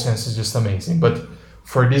DualSense is just amazing. But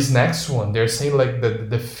for this next one, they're saying like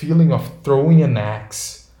the feeling of throwing an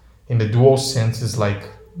axe in the DualSense is like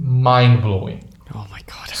mind blowing. Oh my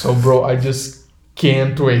god. So bro, I just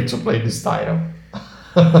can't wait to play this title.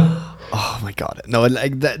 Oh my god. No,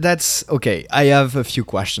 like that's okay. I have a few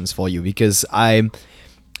questions for you because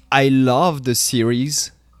I love the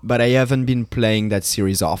series, but I haven't been playing that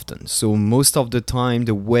series often. So most of the time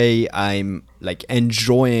the way I'm like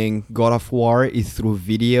enjoying God of War is through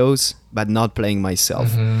videos, but not playing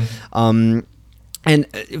myself. And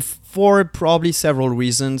for probably several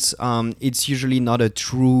reasons, it's usually not a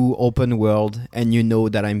true open world, and you know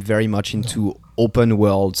that I'm very much into open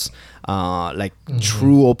worlds,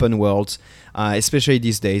 true open worlds, especially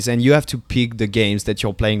these days. And you have to pick the games that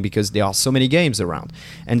you're playing because there are so many games around.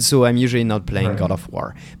 And so I'm usually not playing God of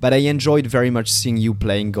War. But I enjoyed very much seeing you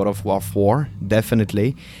playing God of War 4,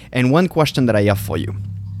 definitely. And one question that I have for you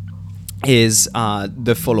is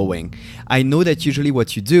the following. I know that usually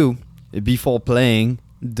what you do before playing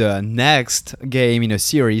the next game in a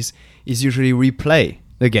series is usually replay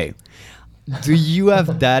the game. Do you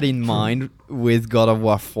have that in mind with God of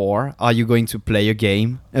War 4? Are you going to play a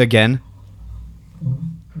game again?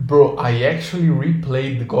 Bro, I actually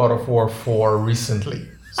replayed the God of War 4 recently.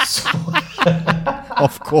 So,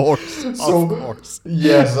 Of course. so Of course.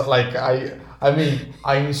 yes, like I mean,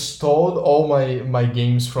 I installed all my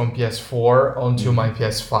games from PS4 onto my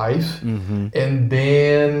PS5, and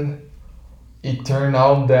then it turned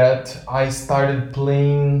out that I started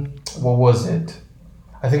playing, what was it?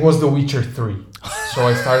 I think it was The Witcher 3. So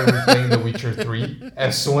I started playing The Witcher 3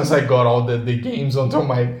 as soon as I got all the games onto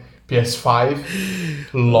my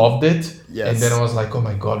PS5. Loved it. Yes. And then I was like, oh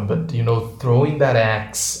my god, but throwing that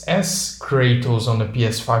axe as Kratos on the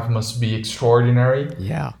PS5 must be extraordinary.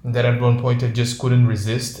 Yeah. And then at one point I just couldn't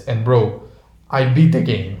resist. And bro, I beat the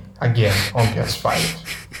game again on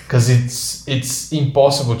PS5 because it's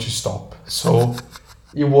impossible to stop. So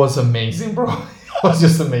it was amazing, bro. It was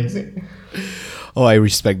just amazing. Oh, I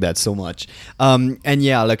respect that so much. And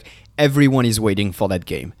yeah, like everyone is waiting for that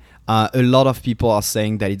game. A lot of people are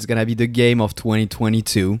saying that it's gonna be the game of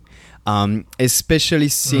 2022, especially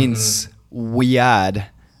since we had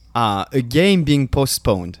a game being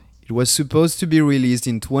postponed. It was supposed to be released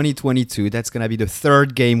in 2022. That's going to be the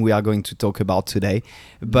third game we are going to talk about today.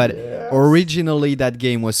 But originally, that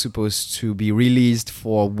game was supposed to be released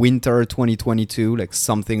for winter 2022, like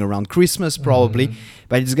something around Christmas probably.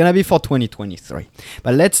 But it's going to be for 2023.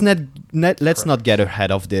 But let's not get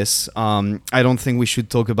ahead of this. I don't think we should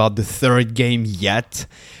talk about the third game yet.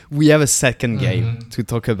 We have a second game to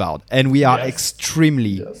talk about. And we are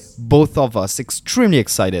both of us, extremely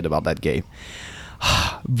excited about that game.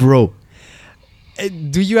 Bro,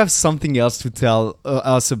 do you have something else to tell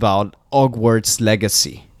us about Hogwarts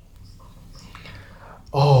Legacy?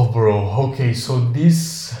 Oh, bro. Okay, so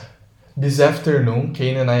this afternoon,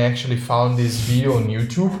 Kane and I actually found this video on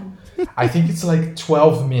YouTube. I think it's like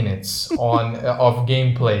 12 minutes of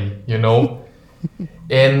gameplay,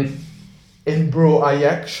 And bro, I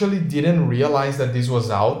actually didn't realize that this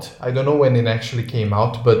was out. I don't know when it actually came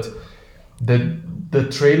out, but the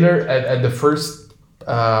trailer at the first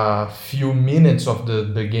few minutes of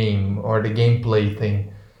the game or the gameplay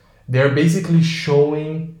thing, they're basically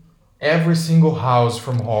showing every single house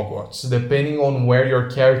from Hogwarts, depending on where your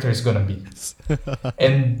character is gonna be.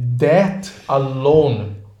 And that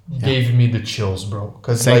alone gave me the chills, bro.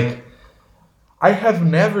 Because I have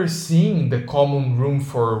never seen the common room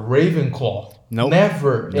for Ravenclaw. Nope.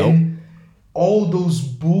 Never. Nope. And all those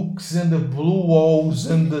books and the blue walls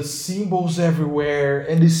and the symbols everywhere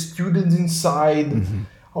and the students inside.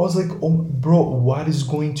 I was like, oh, bro, what is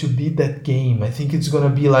going to be that game? I think it's going to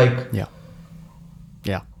be like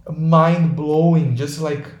mind-blowing, just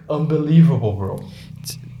like unbelievable, bro.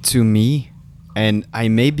 To me, and I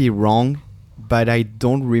may be wrong, but I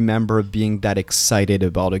don't remember being that excited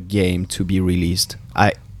about a game to be released.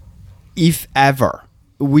 If ever,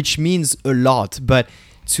 which means a lot. But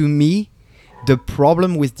to me, the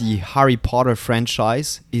problem with the Harry Potter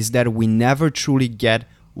franchise is that we never truly get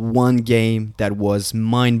one game that was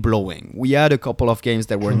mind-blowing. We had a couple of games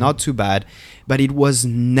that were not too bad, but it was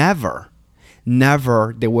never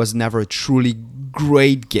a truly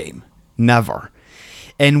great game. Never.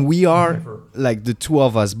 And we are, like the two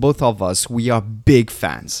of us, both of us, we are big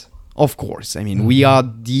fans. Of course. I mean, we are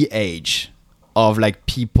the age of like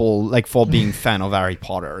people, like for being fan of Harry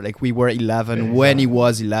Potter. Like we were 11 when he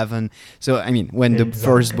was 11. So, I mean, when the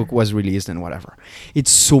first book was released and whatever.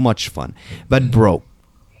 It's so much fun. But bro,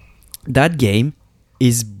 that game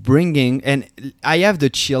is bringing, and I have the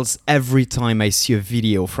chills every time I see a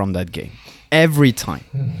video from that game. Every time.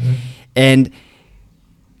 And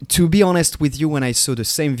to be honest with you, when I saw the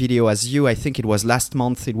same video as you, I think it was last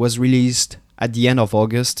month, it was released at the end of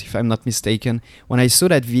August, if I'm not mistaken. When I saw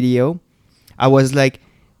that video, I was like,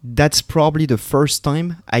 that's probably the first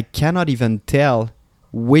time I cannot even tell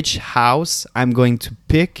which house I'm going to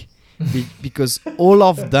pick because all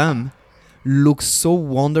of them look so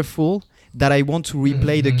wonderful that I want to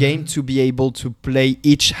replay the game to be able to play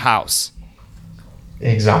each house.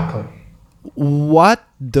 Exactly. What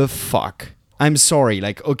the fuck? I'm sorry,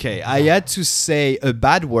 like, okay, I had to say a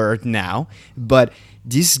bad word now, but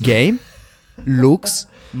this game looks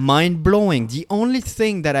mind-blowing. The only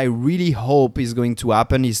thing that I really hope is going to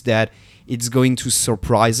happen is that it's going to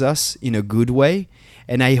surprise us in a good way.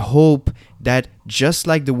 And I hope that just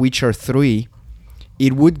like The Witcher 3,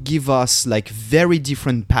 it would give us like very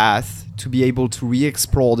different path to be able to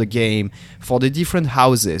re-explore the game for the different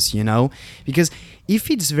houses, you know? Because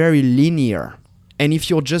if it's very linear, and if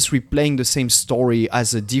you're just replaying the same story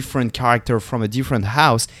as a different character from a different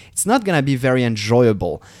house, it's not going to be very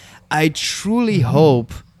enjoyable. I truly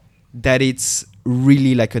hope that it's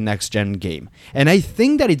really like a next-gen game. And I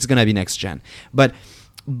think that it's going to be next-gen. But,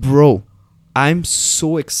 bro, I'm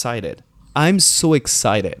so excited. I'm so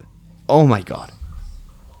excited. Oh, my God.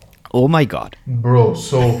 Oh, my God. Bro,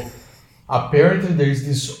 so apparently there's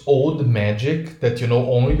this old magic that, you know,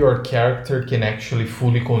 only your character can actually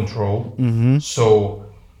fully control. So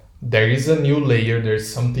there is a new layer.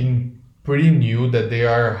 There's something pretty new that they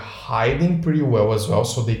are hiding pretty well as well.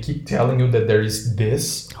 So they keep telling you that there is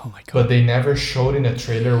this, but they never showed in a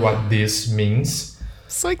trailer what this means.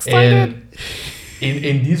 So excited. And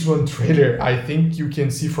in this one trailer, I think you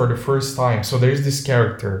can see for the first time. So there's this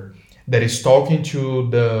character that is talking to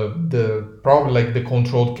the probably like the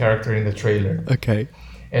controlled character in the trailer. Okay.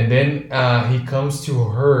 And then he comes to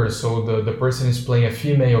her. So the person is playing a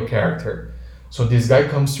female character. So this guy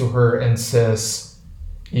comes to her and says,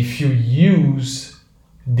 if you use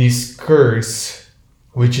this curse,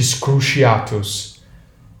 which is Cruciatus,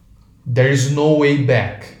 there is no way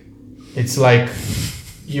back. It's like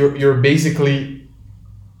you're basically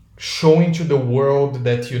showing to the world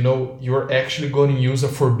that, you know, you're actually going to use a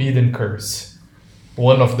forbidden curse,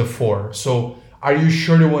 one of the 4. So are you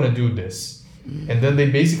sure you want to do this? And then they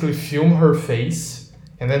basically film her face,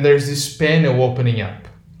 and then there's this panel opening up.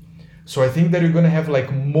 So I think that you're going to have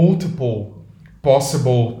like multiple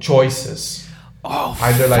possible choices. Oh,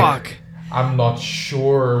 either fuck. Like, I'm not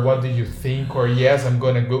sure, what do you think, or yes, I'm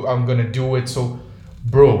gonna do it. So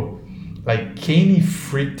bro, like Kanye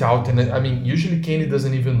freaked out, and I mean usually Kanye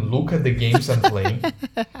doesn't even look at the games I'm playing.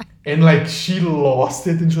 And like she lost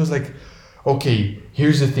it, and she was like, okay,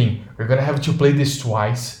 here's the thing, we're gonna have to play this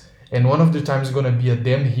twice, and one of the times is gonna be a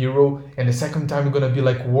damn hero, and the second time you're gonna be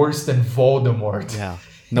like worse than Voldemort. Yeah.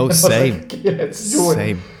 No, same. Like, yeah, let's do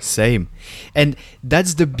it. Same. And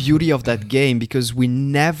that's the beauty of that game, because we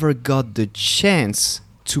never got the chance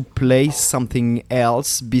to play something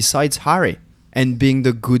else besides Harry and being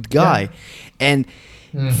the good guy. Yeah. And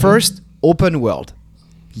first, open world.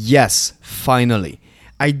 Yes, finally.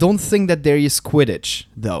 I don't think that there is Quidditch,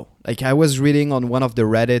 though. Like I was reading on one of the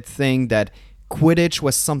Reddit thing that Quidditch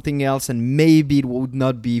was something else and maybe it would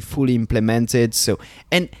not be fully implemented. So,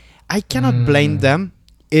 and I cannot blame them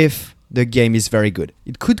if the game is very good.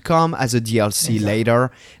 It could come as a DLC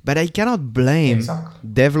later, but I cannot blame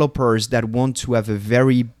developers that want to have a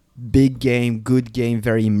very big game, good game,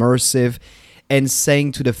 very immersive, and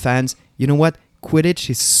saying to the fans, you know what, Quidditch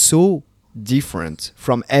is so different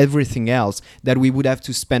from everything else that we would have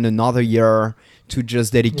to spend another year to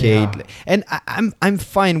just dedicate. Yeah. And I'm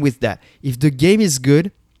fine with that. If the game is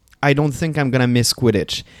good, I don't think I'm gonna miss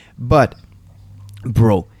Quidditch. But,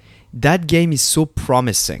 bro, that game is so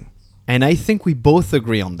promising, and I think we both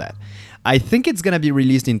agree on that. I think it's going to be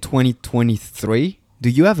released in 2023. Do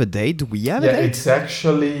you have a date? Do we have a date? Yeah, it's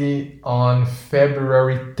actually on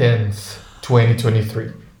February 10th,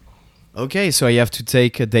 2023. Okay, so I have to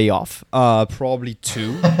take a day off, probably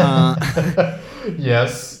 2.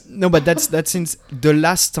 Yes. No, but that's since the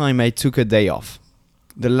last time I took a day off.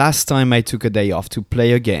 the last time I took a day off to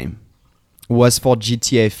play a game was for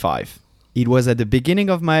GTA 5. It was at the beginning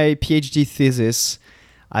of my PhD thesis.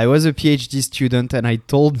 I was a PhD student and I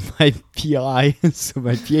told my PI, so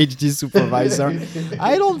my PhD supervisor,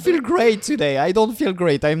 I don't feel great today. I don't feel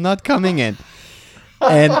great. I'm not coming in.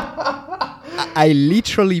 And I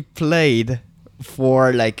literally played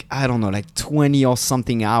for like, I don't know, like 20 or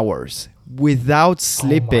something hours without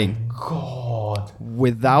sleeping. Oh my God.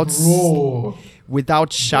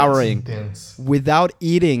 Without showering, That's intense. without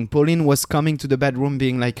eating. Pauline was coming to the bedroom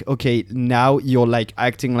being like, okay, now you're like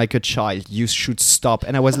acting like a child. You should stop.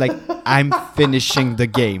 And I was like, I'm finishing the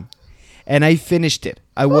game. And I finished it.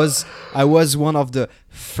 I was one of the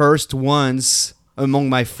first ones among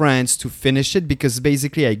my friends to finish it because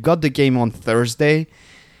basically I got the game on Thursday.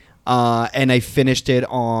 And I finished it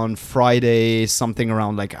on Friday, something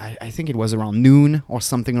around like, I think it was around noon or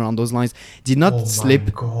something around those lines. Did not sleep. Oh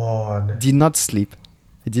my God. Did not sleep.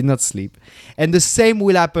 I did not sleep. And the same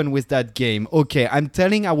will happen with that game. Okay, I'm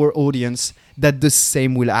telling our audience that the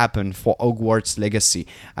same will happen for Hogwarts Legacy.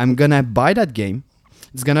 I'm gonna buy that game.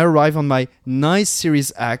 It's gonna arrive on my nice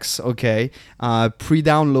Series X, okay,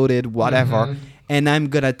 pre-downloaded, whatever. And I'm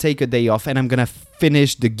gonna take a day off and I'm gonna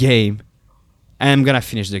finish the game. I'm gonna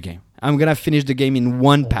finish the game. I'm gonna finish the game in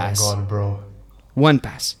one pass. Oh my God, bro. One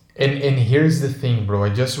pass. And here's the thing, bro. I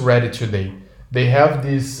just read it today. They have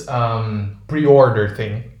this pre-order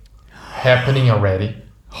thing happening already.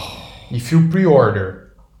 If you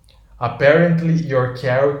pre-order, apparently your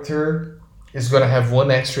character is gonna have one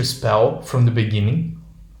extra spell from the beginning.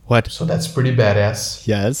 What? So that's pretty badass.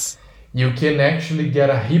 Yes. You can actually get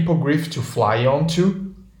a hippogriff to fly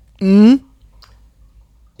onto.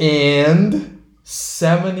 And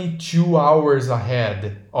 72 hours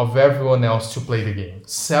ahead of everyone else to play the game.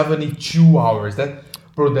 72 hours.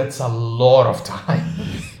 That's a lot of time.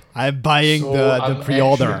 I'm buying So the I'm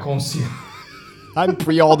pre-order. actually I'm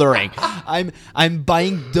pre-ordering. I'm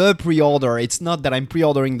buying the pre-order. It's not that I'm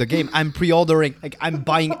pre-ordering the game. I'm pre-ordering. Like I'm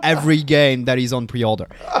buying every game that is on pre-order.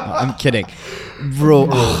 No, I'm kidding, bro.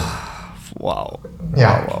 Wow.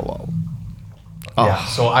 Yeah. Wow. Yeah,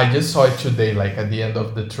 so I just saw it today, like at the end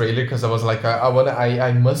of the trailer, because I was like,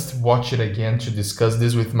 I must watch it again to discuss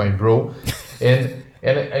this with my bro, and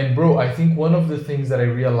bro, I think one of the things that I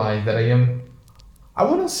realized that I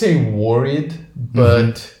wouldn't say worried,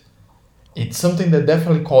 but it's something that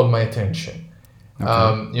definitely called my attention.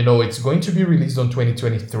 Okay. It's going to be released on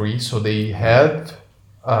 2023, so they had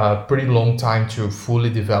a pretty long time to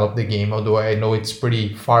fully develop the game, although I know it's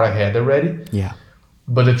pretty far ahead already. Yeah.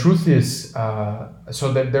 But the truth is,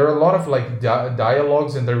 so that there are a lot of like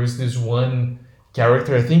dialogues, and there is this one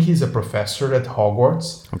character, I think he's a professor at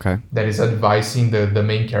Hogwarts, Okay. that is advising the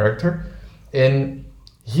main character. And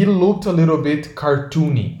he looked a little bit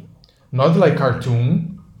cartoony. Not like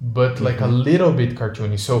cartoon, but like a little bit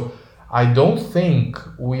cartoony. So I don't think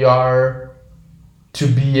we are to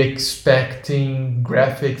be expecting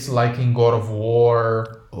graphics like in God of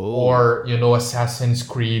War or, Assassin's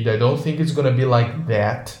Creed. I don't think it's going to be like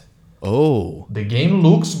that. Oh. The game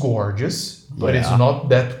looks gorgeous, but it's Yeah. not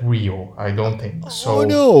that real, I don't think. So Oh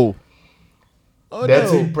no. Oh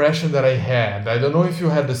that's the no. impression that I had. I don't know if you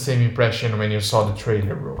had the same impression when you saw the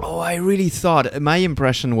trailer, bro. Oh, I really thought my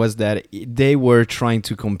impression was that they were trying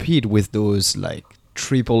to compete with those like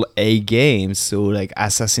AAA games, so like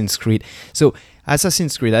Assassin's Creed. So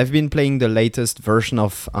Assassin's Creed, I've been playing the latest version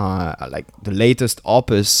of the latest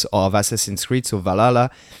opus of Assassin's Creed, so Valhalla.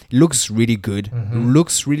 Looks really good,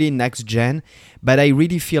 looks really next gen, but I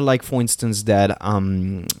really feel like, for instance, that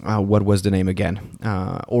what was the name again?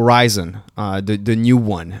 Horizon, the new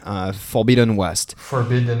one, Forbidden West.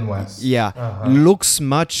 Forbidden West. Yeah, looks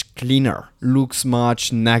much cleaner, looks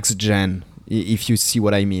much next gen, if you see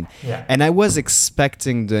what I mean. Yeah. And I was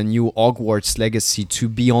expecting the new Hogwarts Legacy to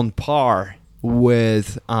be on par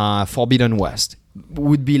with Forbidden West.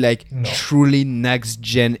 Would be like truly next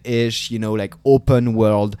gen-ish, like open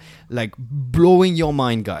world, like blowing your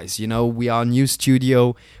mind, guys. We are a new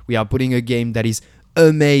studio. We are putting a game that is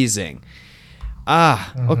amazing.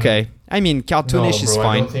 Okay. I mean, cartoonish is bro, I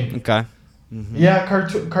fine. don't think- Okay. Yeah,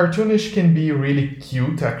 cartoonish can be really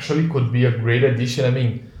cute, actually, could be a great addition. I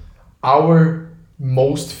mean, our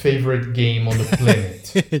most favorite game on the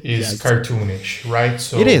planet is Yes. cartoonish, right?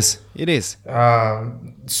 So It is.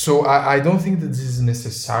 So I don't think that this is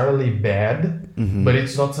necessarily bad, but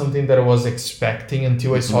it's not something that I was expecting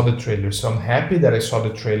until I saw the trailer. So I'm happy that I saw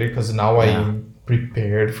the trailer because now I'm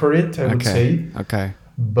prepared for it, I would say. Okay.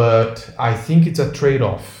 But I think it's a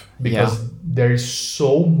trade-off because there is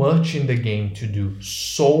so much in the game to do,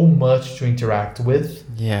 so much to interact with,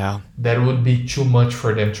 Yeah. that would be too much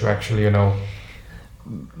for them to actually,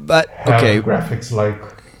 But have okay, graphics like,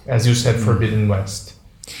 as you said, Forbidden West.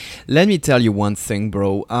 let me tell you one thing,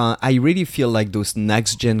 bro. I really feel like those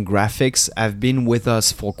next-gen graphics have been with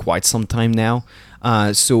us for quite some time now.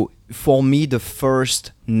 So for me, the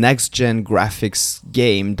first next-gen graphics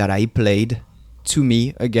game that I played, to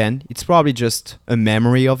me, again, it's probably just a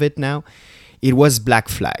memory of it now. It was Black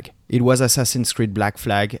Flag. It was Assassin's Creed Black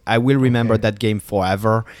Flag. I will remember that game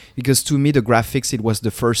forever because to me, the graphics, it was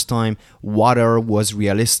the first time water was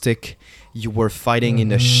realistic. You were fighting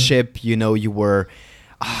in a ship, you know, you were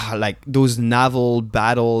like those naval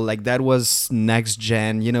battle, like that was next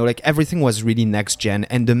gen, you know, like everything was really next gen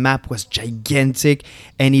and the map was gigantic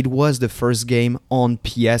and it was the first game on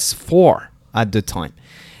PS4 at the time.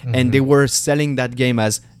 And they were selling that game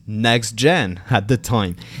as next gen at the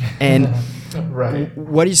time. And Right.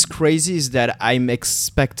 what is crazy is that I'm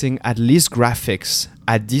expecting at least graphics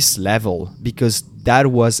at this level because that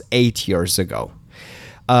was 8 years ago.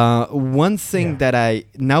 One thing that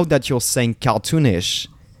now that you're saying cartoonish,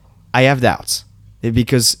 I have doubts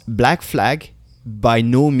because Black Flag by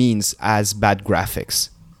no means has bad graphics.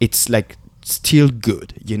 It's like still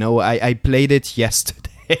good. You know, I played it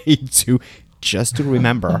yesterday just to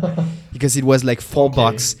remember because it was like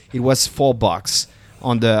 $4. It was $4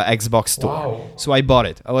 on the Xbox store. Wow. So I bought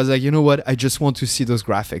it. I was like, you know what? I just want to see those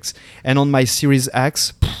graphics. And on my Series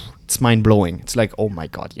X, it's mind blowing. It's like, oh my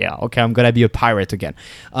God, yeah, okay, I'm gonna be a pirate again.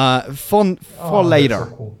 For later,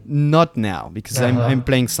 so cool. not now because I'm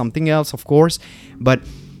playing something else, of course. But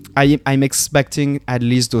I'm expecting at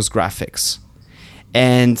least those graphics,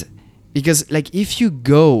 and because like if you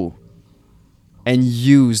go and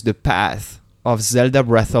use the path of Zelda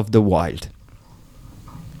Breath of the Wild,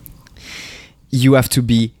 you have to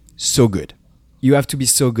be so good. You have to be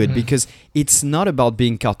so good because it's not about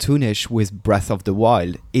being cartoonish with Breath of the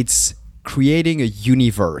Wild. It's creating a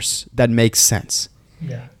universe that makes sense.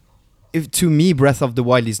 Yeah. If to me, Breath of the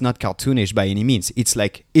Wild is not cartoonish by any means. It's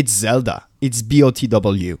like, it's Zelda. It's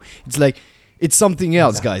BOTW. It's like, it's something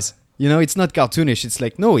else, guys. You know, it's not cartoonish. It's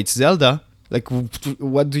like, no, it's Zelda. Like,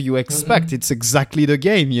 what do you expect? It's exactly the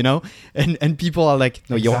game, you know? And people are like,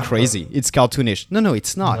 no, you're crazy. It's cartoonish. No,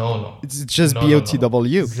 it's not. No. It's just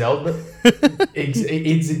BOTW. Zelda,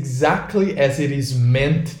 it's exactly as it is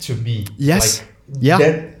meant to be. Yes. Like,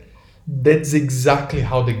 Yeah. That's exactly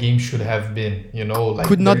how the game should have been, you know? Like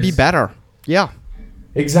Could not be better. Yeah.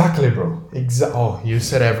 Exactly, bro. Oh, you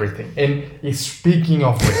said everything. And speaking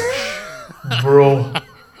of which, bro,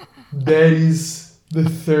 that is the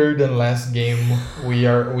third and last game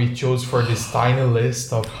we chose for this tiny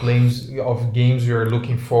list of games we are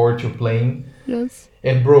looking forward to playing. Yes.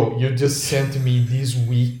 And bro, you just sent me this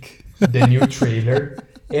week the new trailer,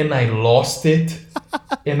 and I lost it,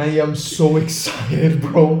 and I am so excited,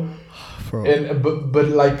 bro. And but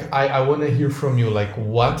like I want to hear from you. Like,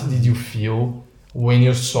 what did you feel when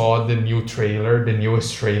you saw the newest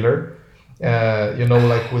trailer? You know,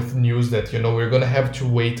 like with news that, you know, we're gonna have to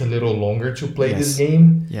wait a little longer to play this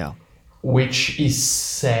game. Yeah. Which is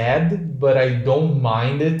sad, but I don't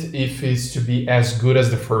mind it if it's to be as good as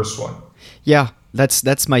the first one. Yeah,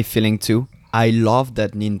 that's my feeling too. I love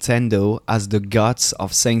that Nintendo has the guts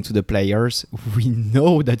of saying to the players, we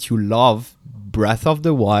know that you love Breath of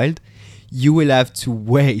the Wild. You will have to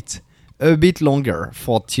wait a bit longer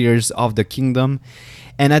for Tears of the Kingdom.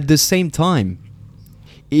 And at the same time,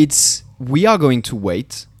 we are going to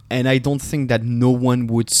wait, and I don't think that no one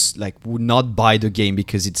would not buy the game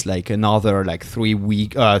because it's like another like 3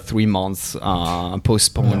 months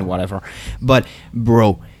postponed, whatever. But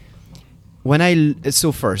bro,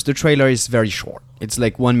 first the trailer is very short. It's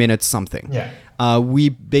like 1 minute something. Yeah. We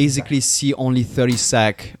basically see only 30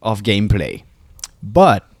 sec of gameplay,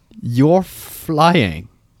 but you're flying,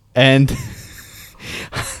 and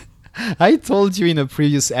I told you in a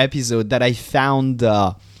previous episode that I found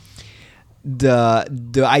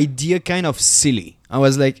the idea kind of silly. I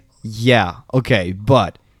was like, yeah, okay,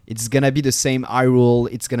 but it's gonna be the same Hyrule,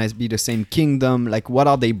 it's gonna be the same kingdom. Like, what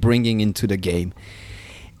are they bringing into the game?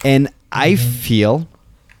 And I feel,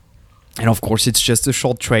 and of course it's just a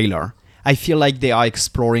short trailer, I feel like they are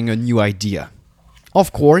exploring a new idea.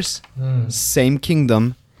 Of course, same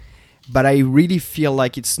kingdom, but I really feel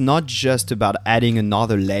like it's not just about adding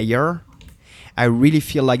another layer. I really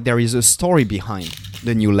feel like there is a story behind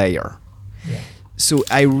the new layer. Yeah. So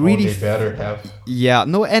I really... they better have. Yeah,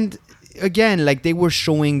 no, and again, like they were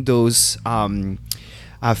showing those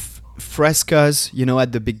frescoes, you know,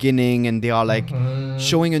 at the beginning, and they are like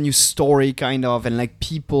showing a new story kind of, and like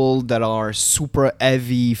people that are super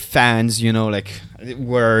heavy fans, you know, like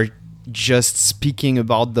were just speaking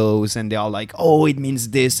about those, and they are like, oh, it means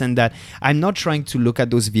this and that. I'm not trying to look at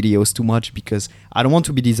those videos too much because I don't want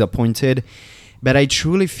to be disappointed, but I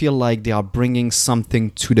truly feel like they are bringing something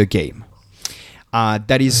to the game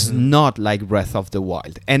that is not like Breath of the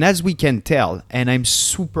Wild. And as we can tell, and I'm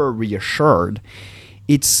super reassured,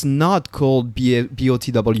 it's not called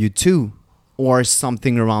BOTW2 or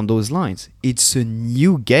something around those lines. It's a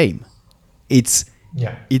new game. It's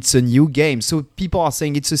a new game. So people are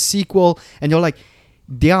saying it's a sequel, and you're like,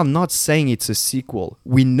 they are not saying it's a sequel.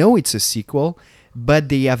 We know it's a sequel, but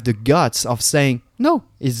they have the guts of saying, no,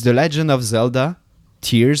 it's The Legend of Zelda,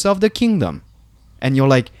 Tears of the Kingdom. And you're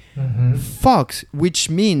like, fuck, which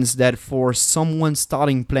means that for someone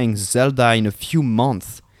starting playing Zelda in a few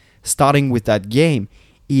months, starting with that game,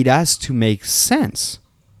 it has to make sense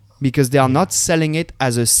because they are not selling it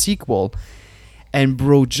as a sequel. And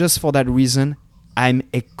bro, just for that reason, I'm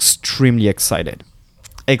extremely excited.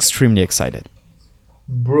 Extremely excited.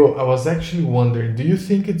 Bro, I was actually wondering, do you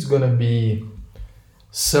think it's gonna be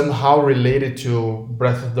somehow related to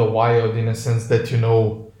Breath of the Wild in a sense that,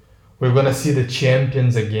 we're gonna see the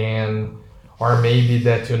champions again, or maybe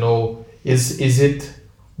that, is it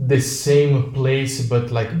the same place but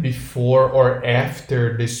like before or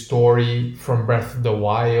after the story from Breath of the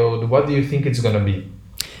Wild? What do you think it's gonna be?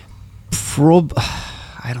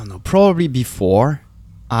 I don't know. Probably before.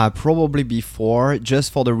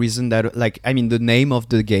 Just for the reason that, the name of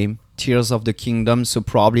the game, Tears of the Kingdom, so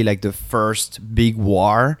probably like the first big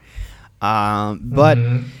war. But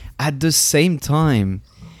at the same time,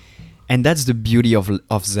 and that's the beauty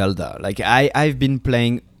of Zelda. Like I've been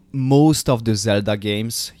playing most of the Zelda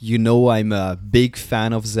games. I'm a big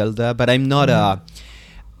fan of Zelda, but I'm not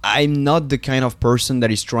the kind of person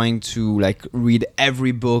that is trying to read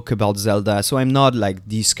every book about Zelda. So I'm not like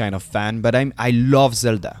this kind of fan, but I love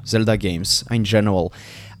Zelda games in general.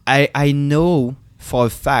 I know for a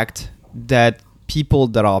fact that people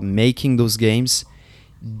that are making those games,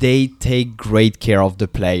 they take great care of the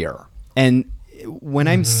player. And when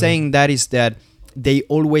I'm saying that is that they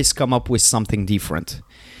always come up with something different.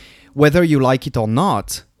 Whether you like it or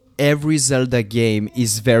not, every Zelda game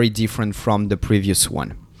is very different from the previous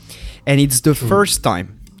one. And it's the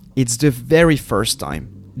very first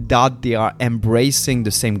time that they are embracing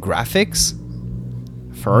the same graphics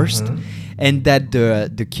first, and that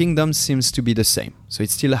the kingdom seems to be the same. So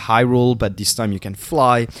it's still Hyrule, but this time you can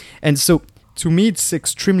fly. And so to me, it's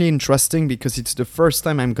extremely interesting because it's the first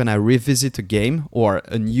time I'm gonna revisit a game or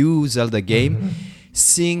a new Zelda game,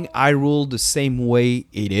 seeing Hyrule the same way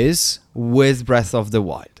it is with Breath of the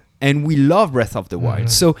Wild. And we love Breath of the Wild.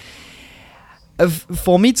 So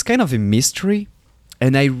for me, it's kind of a mystery,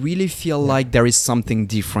 and I really feel like there is something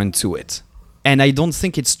different to it. And I don't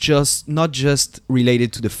think it's not just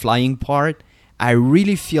related to the flying part. I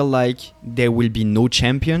really feel like there will be no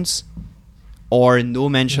champions or no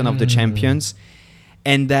mention of the champions,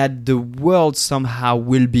 and that the world somehow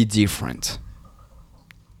will be different,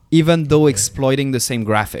 even though exploiting the same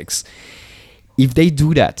graphics. If they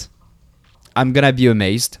do that, I'm gonna be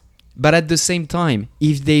amazed. But at the same time,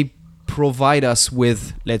 if they provide us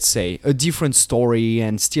with, let's say, a different story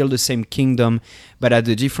and still the same kingdom, but at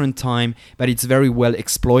a different time, but it's very well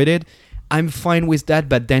exploited, I'm fine with that,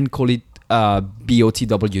 but then call it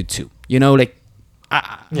BOTW2.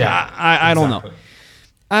 I don't know.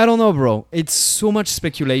 I don't know, bro. It's so much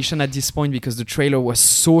speculation at this point because the trailer was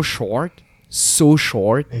so short.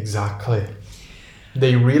 Exactly.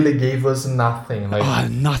 They really gave us nothing.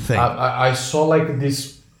 Nothing. I saw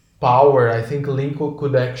this power. I think Link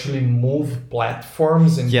could actually move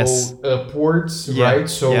platforms and go upwards, right?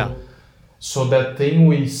 So that thing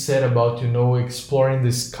we said about exploring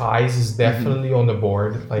the skies is definitely on the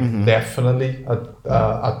board. Definitely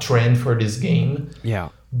a trend for this game. Yeah.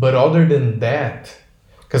 But other than that,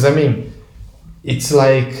 because it's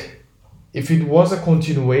like if it was a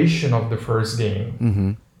continuation of the first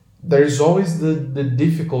game, there's always the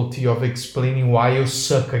difficulty of explaining why you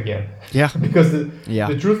suck again. Yeah. Because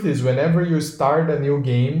the truth is, whenever you start a new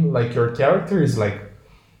game, your character is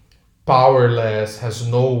powerless, has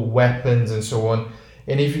no weapons and so on.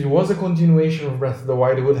 And if it was a continuation of Breath of the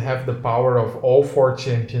Wild, it would have the power of all 4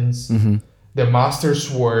 champions, the Master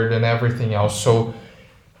Sword and everything else. So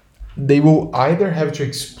they will either have to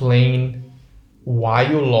explain why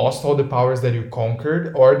you lost all the powers that you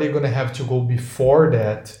conquered, or they're going to have to go before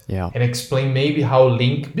that and explain maybe how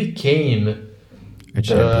Link became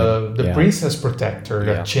the princess protector,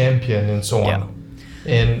 the champion and so on.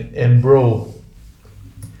 And bro,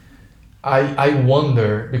 I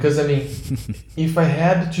wonder, because if I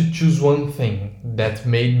had to choose one thing that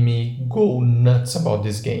made me go nuts about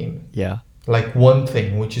this game, like one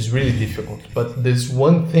thing, which is really difficult, but this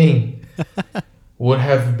one thing would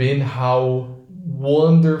have been how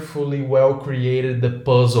wonderfully well created the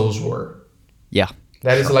puzzles were. Yeah.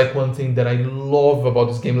 That is like one thing that I love about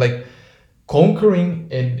this game. Like conquering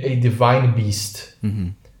a divine beast,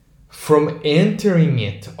 from entering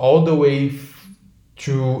it all the way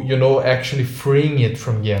to, you know, actually freeing it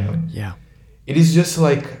from Ganon. Yeah. It is just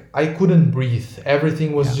like I couldn't breathe.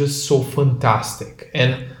 Everything was just so fantastic.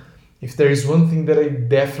 And if there is one thing that I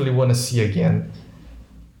definitely want to see again,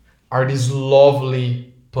 are these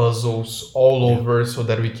lovely puzzles all over, so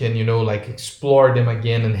that we can, you know, like explore them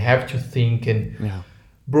again and have to think. And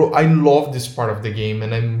bro, I love this part of the game,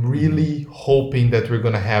 and I'm really hoping that we're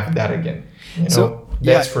gonna have that again. You know,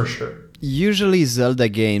 that's for sure. Usually Zelda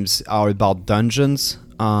games are about dungeons,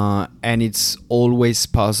 and it's always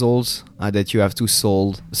puzzles that you have to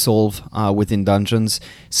solve within dungeons.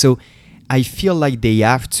 So I feel like they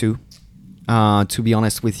have to be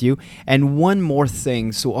honest with you. And one more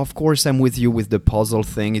thing. So of course I'm with you with the puzzle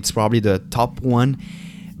thing. It's probably the top one.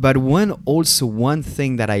 But one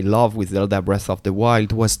thing that I love with Zelda Breath of the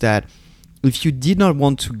Wild was that if you did not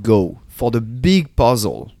want to go for the big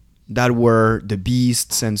puzzle that were the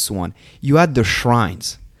beasts and so on, you had the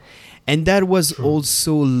shrines. And that was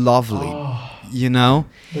also lovely, you know?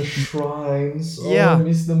 The shrines, Yeah. I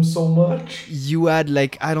miss them so much. You had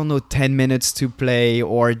like, I don't know, 10 minutes to play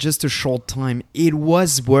or just a short time. It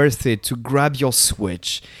was worth it to grab your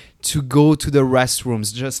Switch, to go to the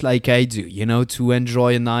restrooms just like I do, you know, to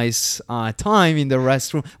enjoy a nice time in the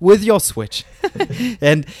restroom with your Switch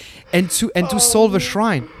and to solve a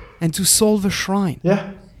shrine. And to solve a shrine.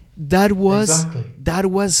 Yeah. That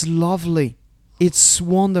was lovely. It's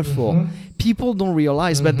wonderful. People don't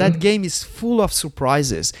realize, but that game is full of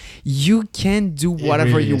surprises. You can do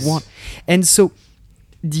whatever really you is. want. And so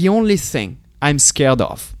the only thing I'm scared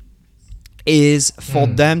of is for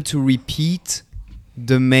them to repeat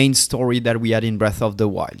the main story that we had in Breath of the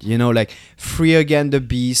Wild. You know, like free again the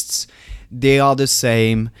beasts. They are the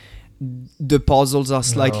same. The puzzles are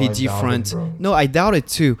slightly different. No, I doubt it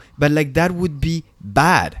too. But like that would be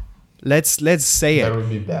bad. Let's say it. That would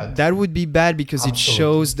be bad. That would be bad because it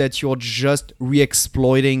shows that you're just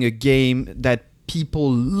re-exploiting a game that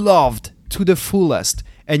people loved to the fullest,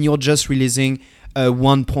 and you're just releasing a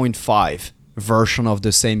 1.5 version of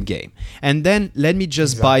the same game. And then let me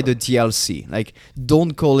just buy the DLC. Like,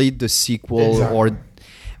 don't call it the sequel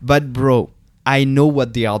but bro, I know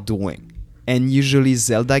what they are doing. And usually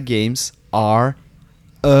Zelda games are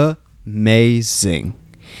amazing.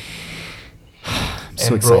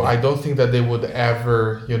 And bro, I don't think that they would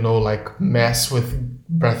ever, you know, like mess with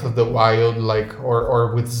Breath of the Wild, like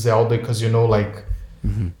or with Zelda, because, you know, like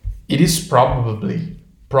it is probably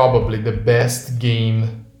the best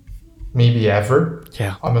game maybe ever.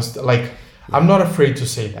 Yeah. I'm not afraid to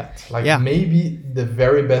say that. Like maybe the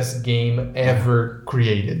very best game ever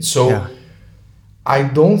created. So I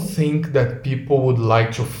don't think that people would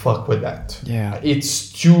like to fuck with that. Yeah.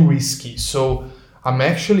 It's too risky. So I'm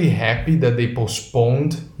actually happy that they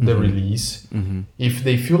postponed the release. If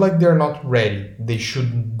they feel like they're not ready, they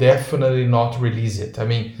should definitely not release it. I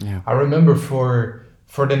mean, I remember for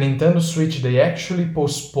the Nintendo Switch, they actually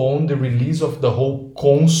postponed the release of the whole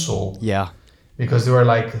console. Yeah. Because they were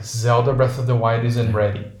like, Zelda Breath of the Wild isn't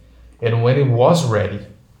ready. And when it was ready,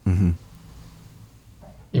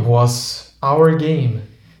 it was our game.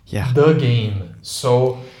 Yeah. The game.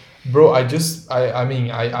 So, bro,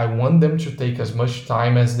 I want them to take as much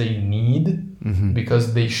time as they need,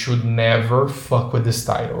 because they should never fuck with this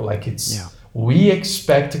title. Like, we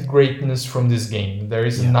expect greatness from this game. There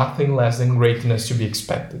is nothing less than greatness to be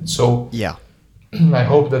expected. So, I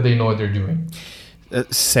hope that they know what they're doing.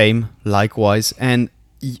 Same, likewise. And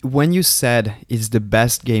when you said it's the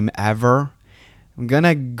best game ever, I'm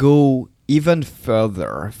gonna go even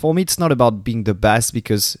further. For me, it's not about being the best,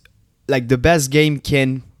 because like the best game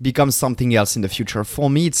can become something else in the future. For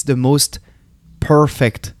me, it's the most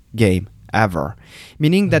perfect game ever,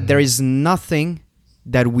 meaning that there is nothing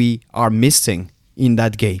that we are missing in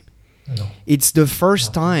that game. No. It's the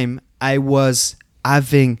first time I was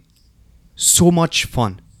having so much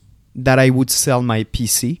fun that I would sell my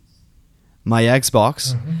PC, my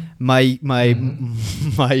Xbox,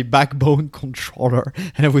 my backbone controller,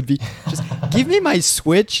 and I would be just give me my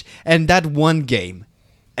Switch and that one game.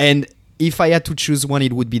 And if I had to choose one,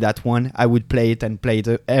 it would be that one. I would play it and play it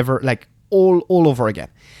all over again,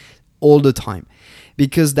 all the time,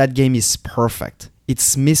 because that game is perfect.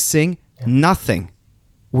 It's missing nothing,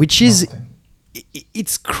 which is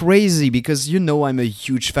it's crazy, because you know I'm a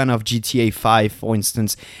huge fan of GTA 5, for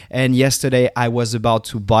instance, and yesterday I was about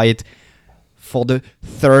to buy it for the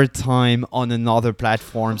third time on another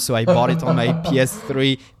platform. So I bought it on my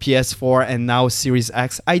PS3, PS4, and now Series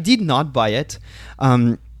X. I did not buy it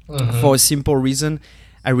for a simple reason.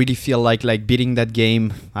 I really feel like beating that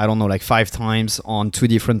game, I don't know, like 5 times on 2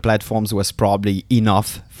 different platforms was probably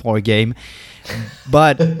enough for a game.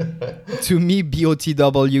 But to me,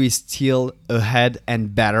 BOTW is still ahead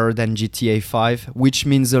and better than GTA 5, which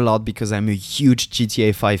means a lot because I'm a huge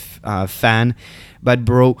GTA 5 fan. But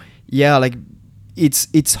bro, yeah, like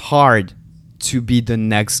it's hard to be the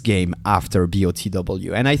next game after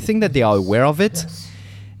BOTW. And I think that they are aware of it. Yes.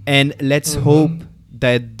 And let's hope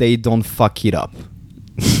that they don't fuck it up.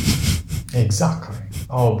 Exactly.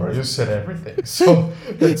 Oh, bro, you said everything. So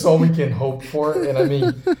that's all we can hope for. And I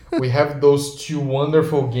mean, we have those 2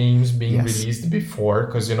 wonderful games being released before,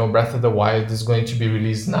 because, you know, Breath of the Wild is going to be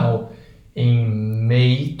released now in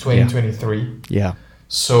May 2023. Yeah.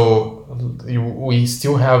 So we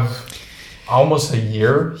still have almost a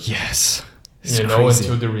year. Yes. Crazy.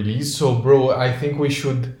 Until the release. So, bro, I think we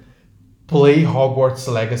should play Hogwarts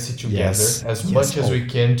Legacy together as much as we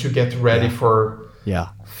can to get ready for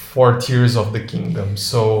Tears of the Kingdom.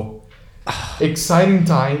 So exciting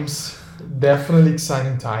times, definitely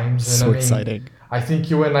exciting times. And so exciting. I think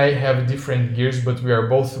you and I have different gears, but we are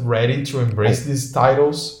both ready to embrace these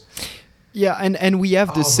titles. Yeah, and we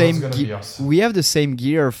have the same awesome. We have the same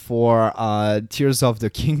gear for Tears of the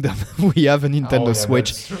Kingdom. We have a Nintendo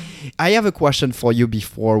Switch. I have a question for you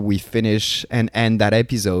before we finish and end that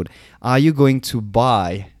episode. Are you going to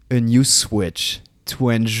buy a new Switch to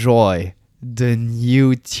enjoy the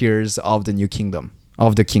new Tears of the Kingdom?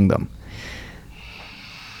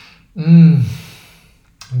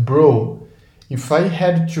 Bro, if I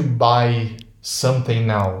had to buy something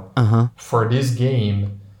now for this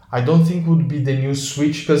game, I don't think it would be the new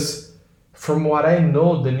Switch, because from what I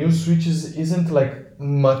know, the new Switch isn't like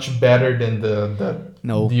much better than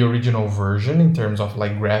the original version in terms of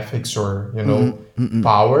like graphics or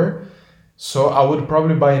power. So I would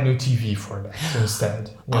probably buy a new TV for that instead.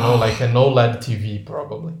 Like an OLED TV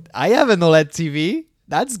probably. I have an OLED TV.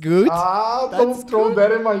 That's good. Don't throw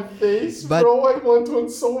that in my face, bro. I want one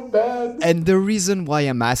so bad. And the reason why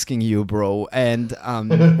I'm asking you, bro, and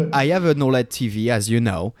I have an OLED TV, as you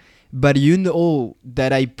know, but you know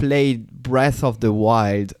that I played Breath of the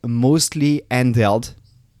Wild mostly handheld,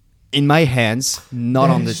 in my hands, not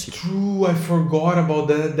on the TV. That is true. I forgot about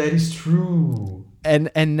that. That is true.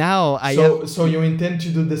 And now So you intend to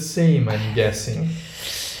do the same, I'm guessing.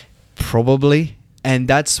 Probably. And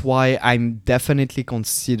that's why I'm definitely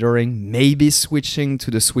considering maybe switching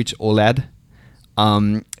to the Switch OLED.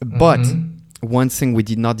 But one thing we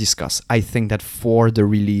did not discuss, I think that for the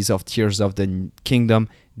release of Tears of the Kingdom,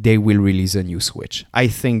 they will release a new Switch. I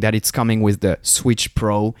think that it's coming with the Switch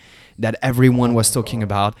Pro that everyone was talking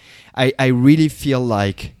about. I really feel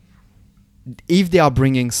like if they are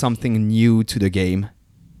bringing something new to the game,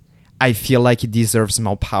 I feel like it deserves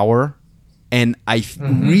more power. And I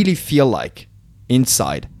really feel like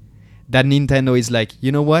inside that Nintendo is like,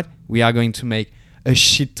 you know what? We are going to make a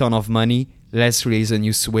shit ton of money. Let's release a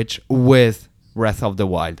new Switch with Breath of the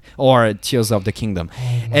Wild or Tears of the Kingdom.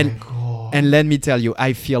 And let me tell you,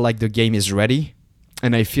 I feel like the game is ready,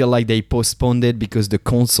 and I feel like they postponed it because the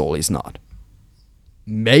console is not.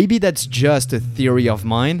 Maybe that's just a theory of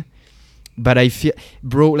mine, but I feel,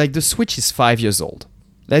 bro, like the Switch is 5 years old.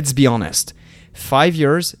 Let's be honest. 5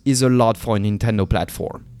 years is a lot for a Nintendo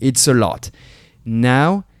platform. It's a lot.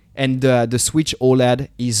 Now, and the Switch OLED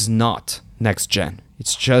is not next gen.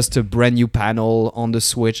 It's just a brand new panel on the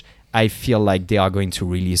Switch. I feel like they are going to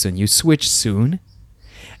release a new Switch soon.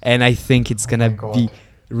 And I think it's going to be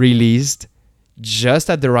released just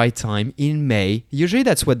at the right time in May. Usually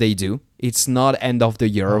that's what they do. It's not end of the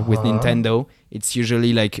year with Nintendo. It's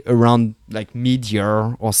usually like around like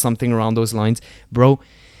mid-year or something around those lines. Bro,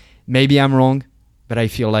 maybe I'm wrong, but I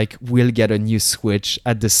feel like we'll get a new Switch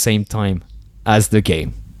at the same time as the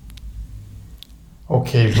game.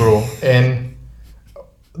 Okay, bro. And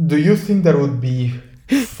do you think that would be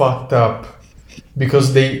fucked up?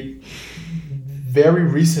 Because they very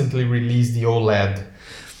recently released the OLED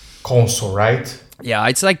console, right? Yeah,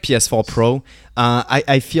 it's like PS4 Pro.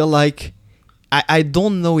 I feel like I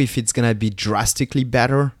don't know if it's gonna be drastically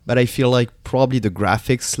better, but I feel like probably the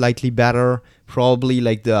graphics slightly better. Probably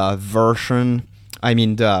like the version. I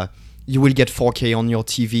mean, you will get 4K on your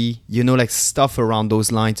TV. You know, like stuff around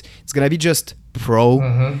those lines. It's gonna be just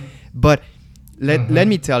Pro. But let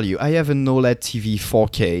me tell you, I have an OLED TV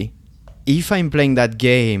 4K. If I'm playing that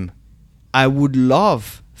game, I would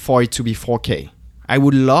love for it to be 4K. I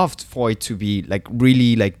would love for it to be like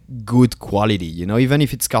really like good quality, you know, even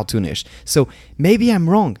if it's cartoonish. So maybe I'm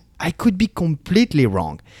wrong. I could be completely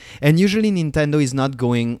wrong. And usually Nintendo is not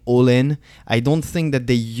going all in. I don't think that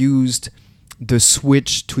they used the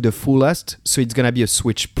Switch to the fullest. So it's going to be a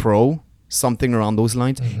Switch Pro, something around those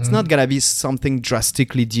lines. It's not going to be something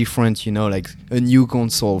drastically different, you know, like a new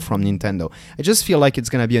console from Nintendo. I just feel like it's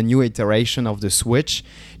going to be a new iteration of the Switch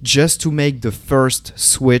just to make the first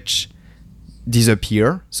Switch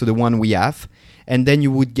disappear. So the one we have. And then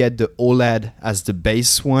you would get the OLED as the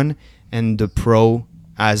base one and the Pro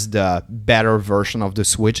as the better version of the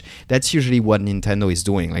Switch. That's usually what Nintendo is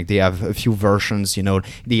doing. Like they have a few versions, you know,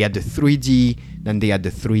 they had the 3D, then they had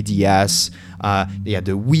the 3DS, they had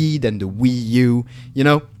the Wii, then the Wii U, you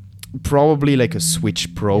know, probably like a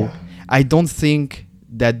Switch Pro. Yeah. I don't think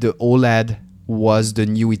that the OLED was the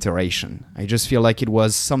new iteration. I just feel like it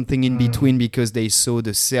was something in between because they saw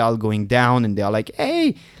the sale going down and they're like,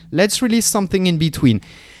 hey, let's release something in between.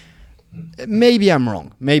 Maybe I'm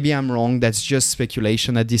wrong. That's just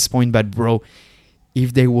speculation at this point. But bro,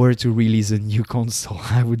 if they were to release a new console,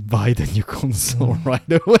 I would buy the new console right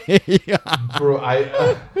away. Bro,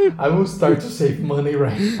 I will start to save money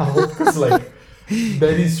right now because like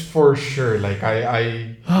that is for sure. Like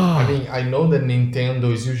I mean I know that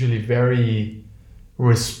Nintendo is usually very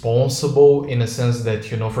responsible in a sense that,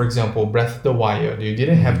 you know, for example, Breath of the Wild, you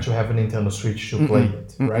didn't have to have a Nintendo Switch to play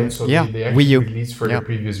it, right? So they actually released for the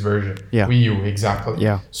previous version. Wii U, exactly.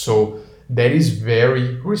 So that is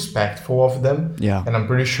very respectful of them. And I'm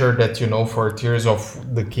pretty sure that, you know, for Tears of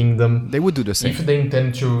the Kingdom, they would do the same. If they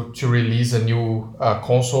intend to release a new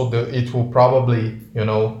console, it will probably, you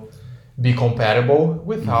know, be compatible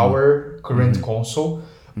with our current console.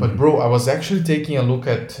 But bro, I was actually taking a look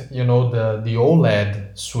at, you know, the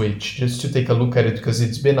OLED Switch just to take a look at it because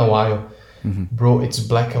it's been a while. Bro, it's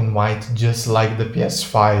black and white just like the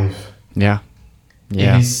PS5. Yeah.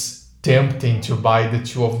 It is tempting to buy the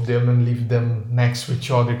two of them and leave them next to each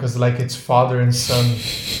other because like it's father and son.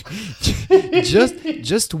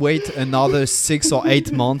 just wait another 6 or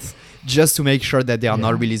 8 months just to make sure that they are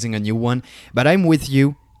not releasing a new one. But I'm with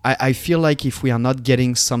you. I feel like if we are not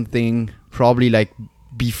getting something probably like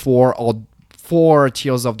before or for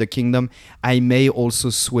Tears of the Kingdom, I may also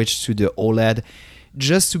switch to the OLED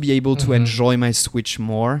just to be able to enjoy my Switch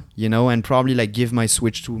more, you know, and probably like give my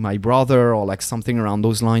Switch to my brother or like something around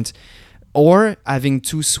those lines. Or having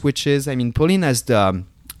two Switches. I mean, Pauline has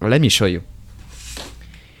let me show you.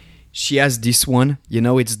 She has this one, you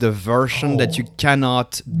know, it's the version that you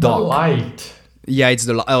cannot dock. The Lite. Yeah, it's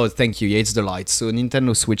the oh, thank you. Yeah, it's the Lite. So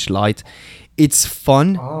Nintendo Switch Lite. It's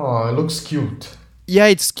fun. Oh, it looks cute. Yeah,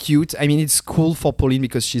 it's cute. I mean, it's cool for Pauline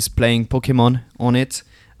because she's playing Pokemon on it.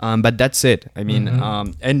 But that's it. I mean,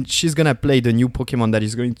 and she's going to play the new Pokemon that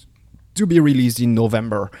is going to be released in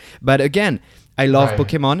November. But again, I love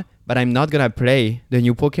Pokemon, but I'm not going to play the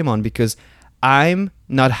new Pokemon because I'm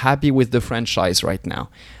not happy with the franchise right now.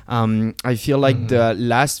 I feel like the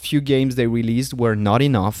last few games they released were not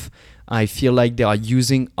enough. I feel like they are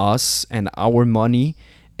using us and our money.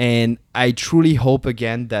 And I truly hope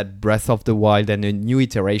again that Breath of the Wild and a new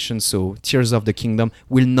iteration, so Tears of the Kingdom,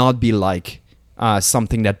 will not be like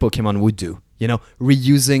something that Pokemon would do. You know,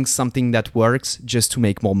 reusing something that works just to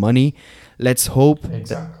make more money. Let's hope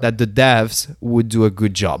that the devs would do a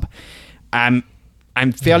good job. I'm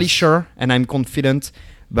fairly sure and I'm confident,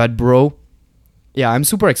 but bro, yeah, I'm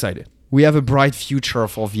super excited. We have a bright future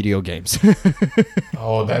for video games.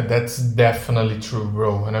 Oh, that's definitely true,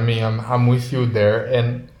 bro. And I mean, I'm with you there.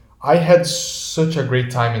 And I had such a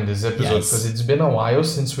great time in this episode because it's been a while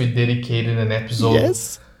since we dedicated an episode,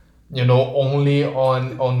 you know, only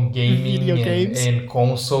on gaming and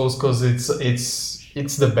consoles because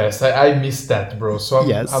it's the best. I miss that, bro.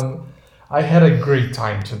 So I had a great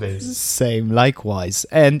time today. Same, likewise.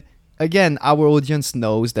 And again, our audience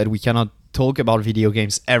knows that we cannot talk about video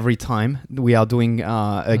games every time we are doing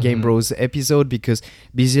a Game Bros episode because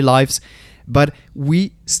busy lives, but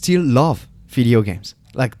we still love video games.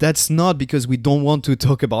 Like, that's not because we don't want to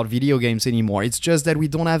talk about video games anymore. It's just that we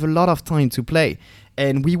don't have a lot of time to play.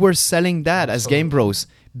 And we were selling that as Game Bros.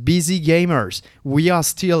 Busy gamers. We are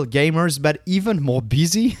still gamers, but even more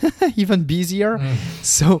busy, even busier.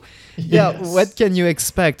 So, what can you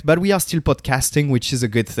expect? But we are still podcasting, which is a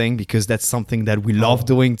good thing because that's something that we love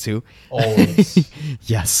doing too. Always.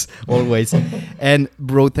 Yes, always. And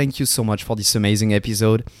bro, thank you so much for this amazing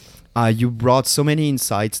episode. You brought so many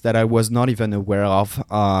insights that I was not even aware of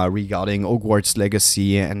regarding Hogwarts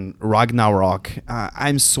Legacy and Ragnarok.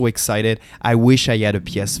 I'm so excited. I wish I had a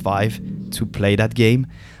PS5 to play that game.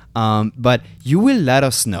 But you will let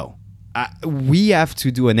us know we have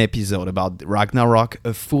to do an episode about Ragnarok,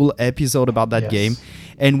 a full episode about that game,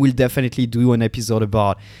 and we'll definitely do an episode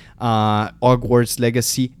about Hogwarts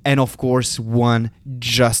Legacy, and of course one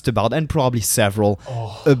just about, and probably several,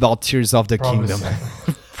 about Tears of the Kingdom.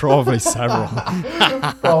 Probably several.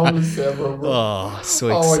 Probably several, bro. Oh,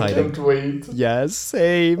 so exciting. I can't wait. Yes,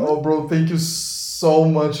 same. Oh, bro, thank you so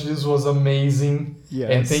much. This was amazing. Yes.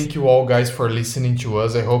 And thank you all, guys, for listening to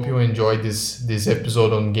us. I hope you enjoyed this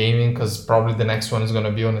episode on gaming, because probably the next one is going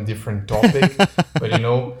to be on a different topic. But,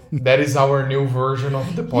 that is our new version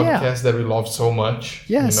of the podcast that we love so much.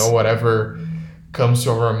 Yes. Whatever comes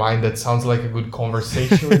to our mind that sounds like a good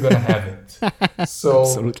conversation, we're going to have it. So,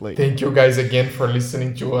 Absolutely. Thank you guys again for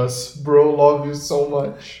listening to us. Bro, love you so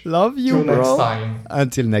much. Love you, Till bro. next time.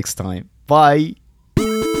 Until next time. Bye.